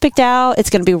outfits picked out. It's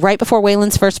going to be right before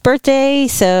Waylon's first birthday,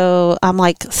 so I'm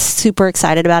like super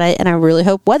excited about it, and I really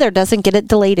hope weather doesn't get it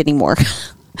delayed anymore.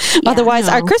 Otherwise,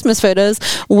 our Christmas photos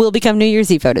will become New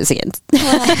Year's Eve photos again.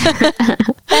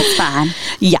 That's fine.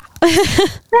 Yeah.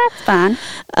 That's fine.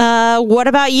 What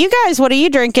about you guys? What are you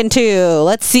drinking to?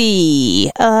 Let's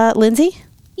see. Lindsay?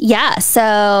 Yeah,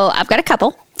 so I've got a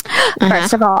couple.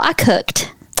 First of all, I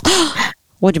cooked.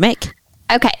 What'd you make?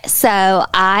 Okay, so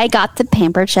I got the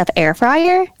Pampered Chef air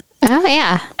fryer. Oh,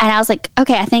 yeah. And I was like,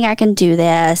 okay, I think I can do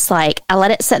this. Like, I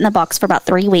let it sit in the box for about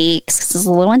 3 weeks because I was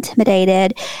a little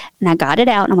intimidated. And I got it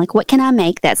out, and I'm like, what can I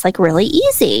make that's like really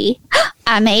easy?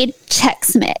 I made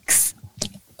Chex Mix.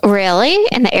 Really?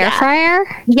 In the air fryer?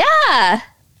 Yeah.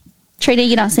 Trina,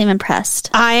 you don't seem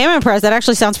impressed. I am impressed. That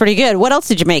actually sounds pretty good. What else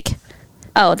did you make?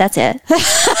 Oh, that's it.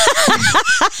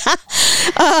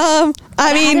 I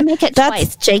mean, had to make it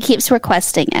twice. Jay keeps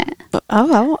requesting it.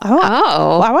 Oh.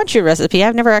 I want your recipe.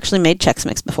 I've never actually made Chex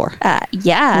Mix before.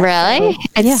 Yeah. Really?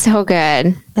 It's so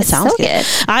good. That sounds so good.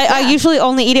 I usually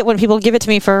only eat it when people give it to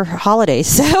me for holidays,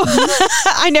 so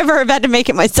I never have had to make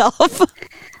it myself.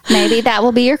 Maybe that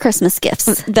will be your Christmas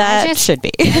gifts. That should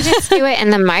be. I just do it in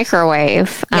the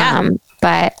microwave.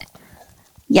 But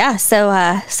yeah, so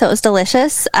it was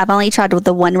delicious. I've only tried with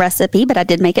the one recipe, but I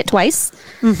did make it twice.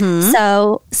 Mm-hmm.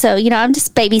 So you know, I'm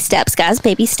just baby steps, guys.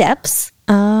 Baby steps.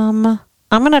 I'm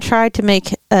gonna try to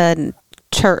make a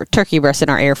turkey breast in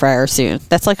our air fryer soon.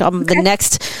 That's like the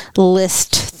next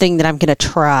list thing that I'm gonna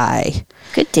try.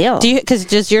 Good deal.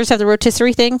 Does yours have the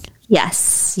rotisserie thing?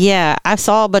 Yes. Yeah, I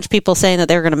saw a bunch of people saying that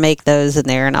they were gonna make those in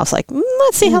there, and I was like,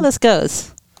 let's see how this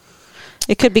goes.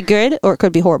 It could be good or it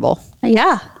could be horrible.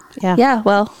 Yeah,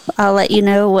 well, I'll let you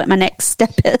know what my next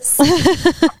step is.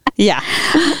 Yeah.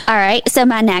 All right, so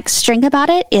my next drink about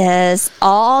it is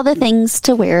all the things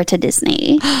to wear to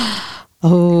Disney.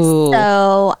 Oh.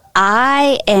 So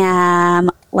I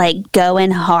am like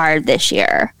going hard this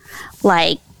year.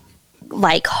 Like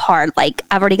hard. Like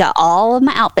I've already got all of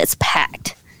my outfits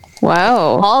packed.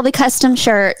 whoa. All the custom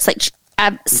shirts. Like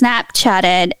I've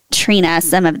Snapchatted Trina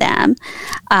some of them.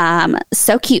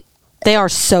 So cute. They are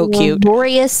so cute.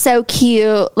 Rory is so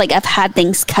cute. Like I've had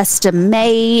things custom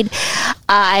made.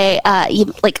 I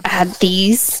had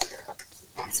these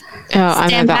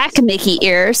stand back Mickey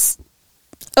ears.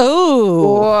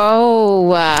 Oh,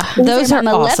 Whoa. those are awesome.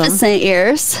 Maleficent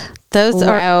ears. Those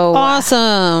are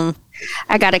awesome.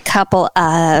 I got a couple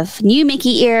of new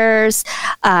Mickey ears.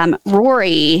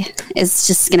 Rory is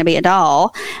just going to be a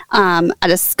doll. I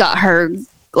just got her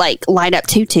like light up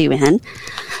tutu in.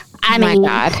 I mean,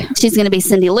 God. She's going to be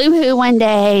Cindy Lou Who one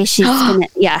day. She's going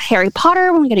to, Harry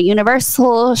Potter when we go to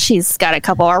Universal. She's got a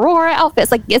couple Aurora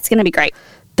outfits. Like, it's going to be great.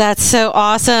 That's so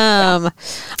awesome.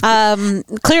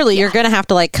 Clearly, you're going to have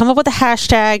to like come up with a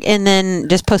hashtag and then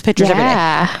just post pictures every day.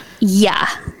 Yeah.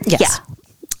 Yes.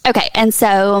 Yeah. Okay. And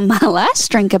so my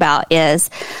last drink about is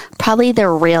probably the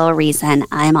real reason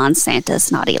I'm on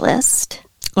Santa's naughty list.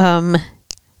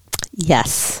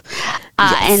 Yes.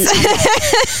 And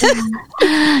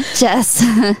Jess.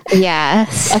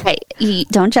 Yes. Okay, you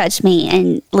don't judge me,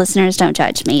 and listeners don't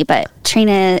judge me, but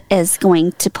Trina is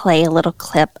going to play a little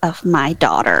clip of my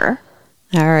daughter.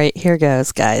 All right, here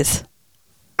goes, guys.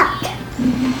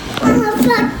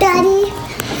 Look, Daddy.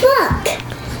 Look.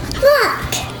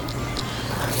 Look.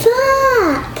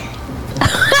 Look.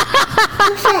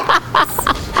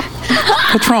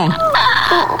 What's wrong?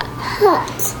 Hot.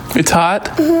 It's hot?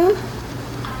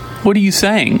 What are you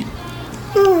saying?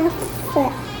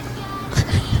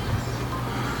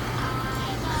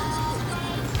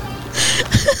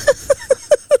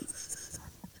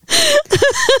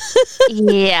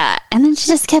 Yeah. And then she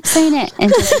just kept saying it.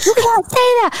 And she's like, you can't say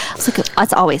that. I was like,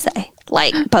 let's always say,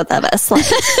 like, both of us.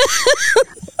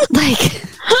 Like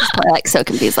she's probably like so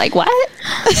confused. Like, what?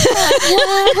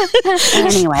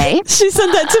 Anyway. She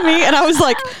sent that to me, and I was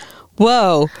like,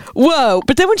 whoa.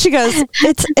 But then when she goes,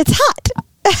 it's hot.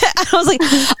 I was like,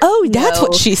 oh, that's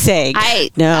what she's saying. I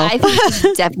think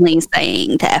she's definitely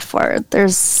saying the F word.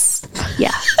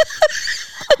 Yeah.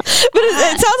 But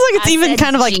it sounds like it's even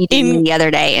kind of like in the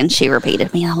other day, and she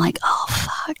repeated me, and I'm like, oh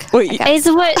fuck. Wait,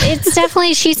 it's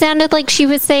definitely, she sounded like she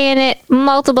was saying it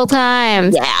multiple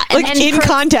times. Yeah, like in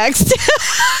context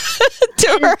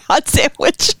to her hot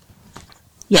sandwich.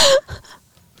 Yeah,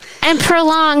 and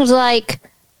prolonged, like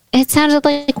it sounded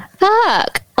like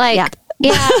fuck. Like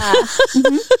yeah.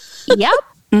 Mm-hmm. Yep.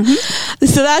 Mm-hmm.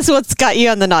 So that's what's got you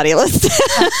on the naughty list.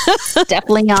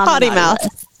 Definitely on potty the naughty mouth.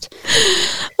 list.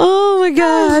 Oh my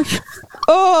gosh.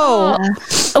 Oh.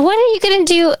 What are you going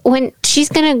to do when she's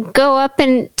going to go up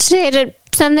and say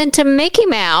something to Mickey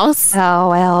Mouse? Oh,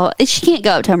 well, she can't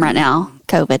go up to him right now.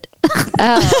 COVID.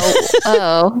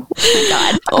 Oh my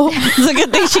God. Oh, it's a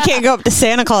good thing she can't go up to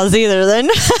Santa Claus either then.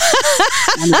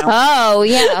 Oh,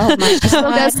 yeah. Oh, my She still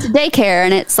God. goes to daycare,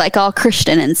 and it's like all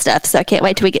Christian and stuff, so I can't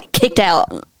wait till we get kicked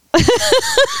out.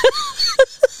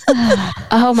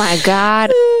 Oh my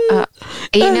God. I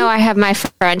have my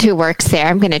friend who works there.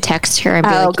 I'm going to text her and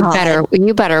be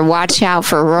you better watch out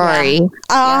for Rory. Yeah.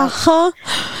 Uh-huh.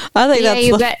 I think that's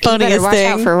the funniest you better watch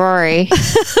thing. out for Rory.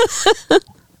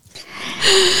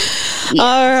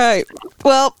 All right.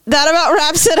 Well, that about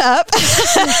wraps it up.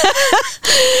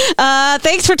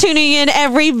 Thanks for tuning in,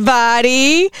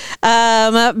 everybody.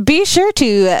 Be sure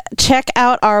to check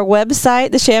out our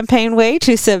website, The Champagne Way,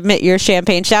 to submit your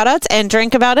champagne shoutouts and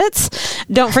drink about it.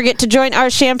 Don't forget to join our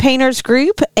Champagners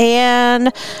group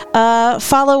and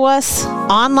follow us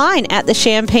online at The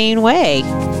Champagne Way.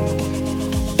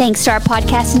 Thanks to our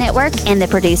podcast network and the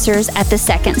producers at The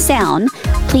Second Sound.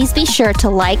 Please be sure to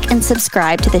like and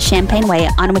subscribe to The Champagne Way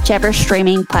on whichever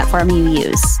streaming platform you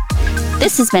use.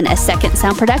 This has been a Second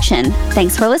Sound production.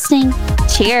 Thanks for listening.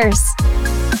 Cheers.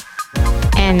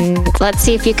 And let's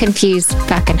see if you confuse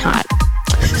fucking hot.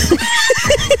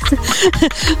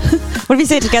 What if you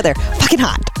say it together? Fucking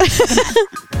hot.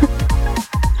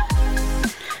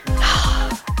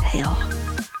 Hell.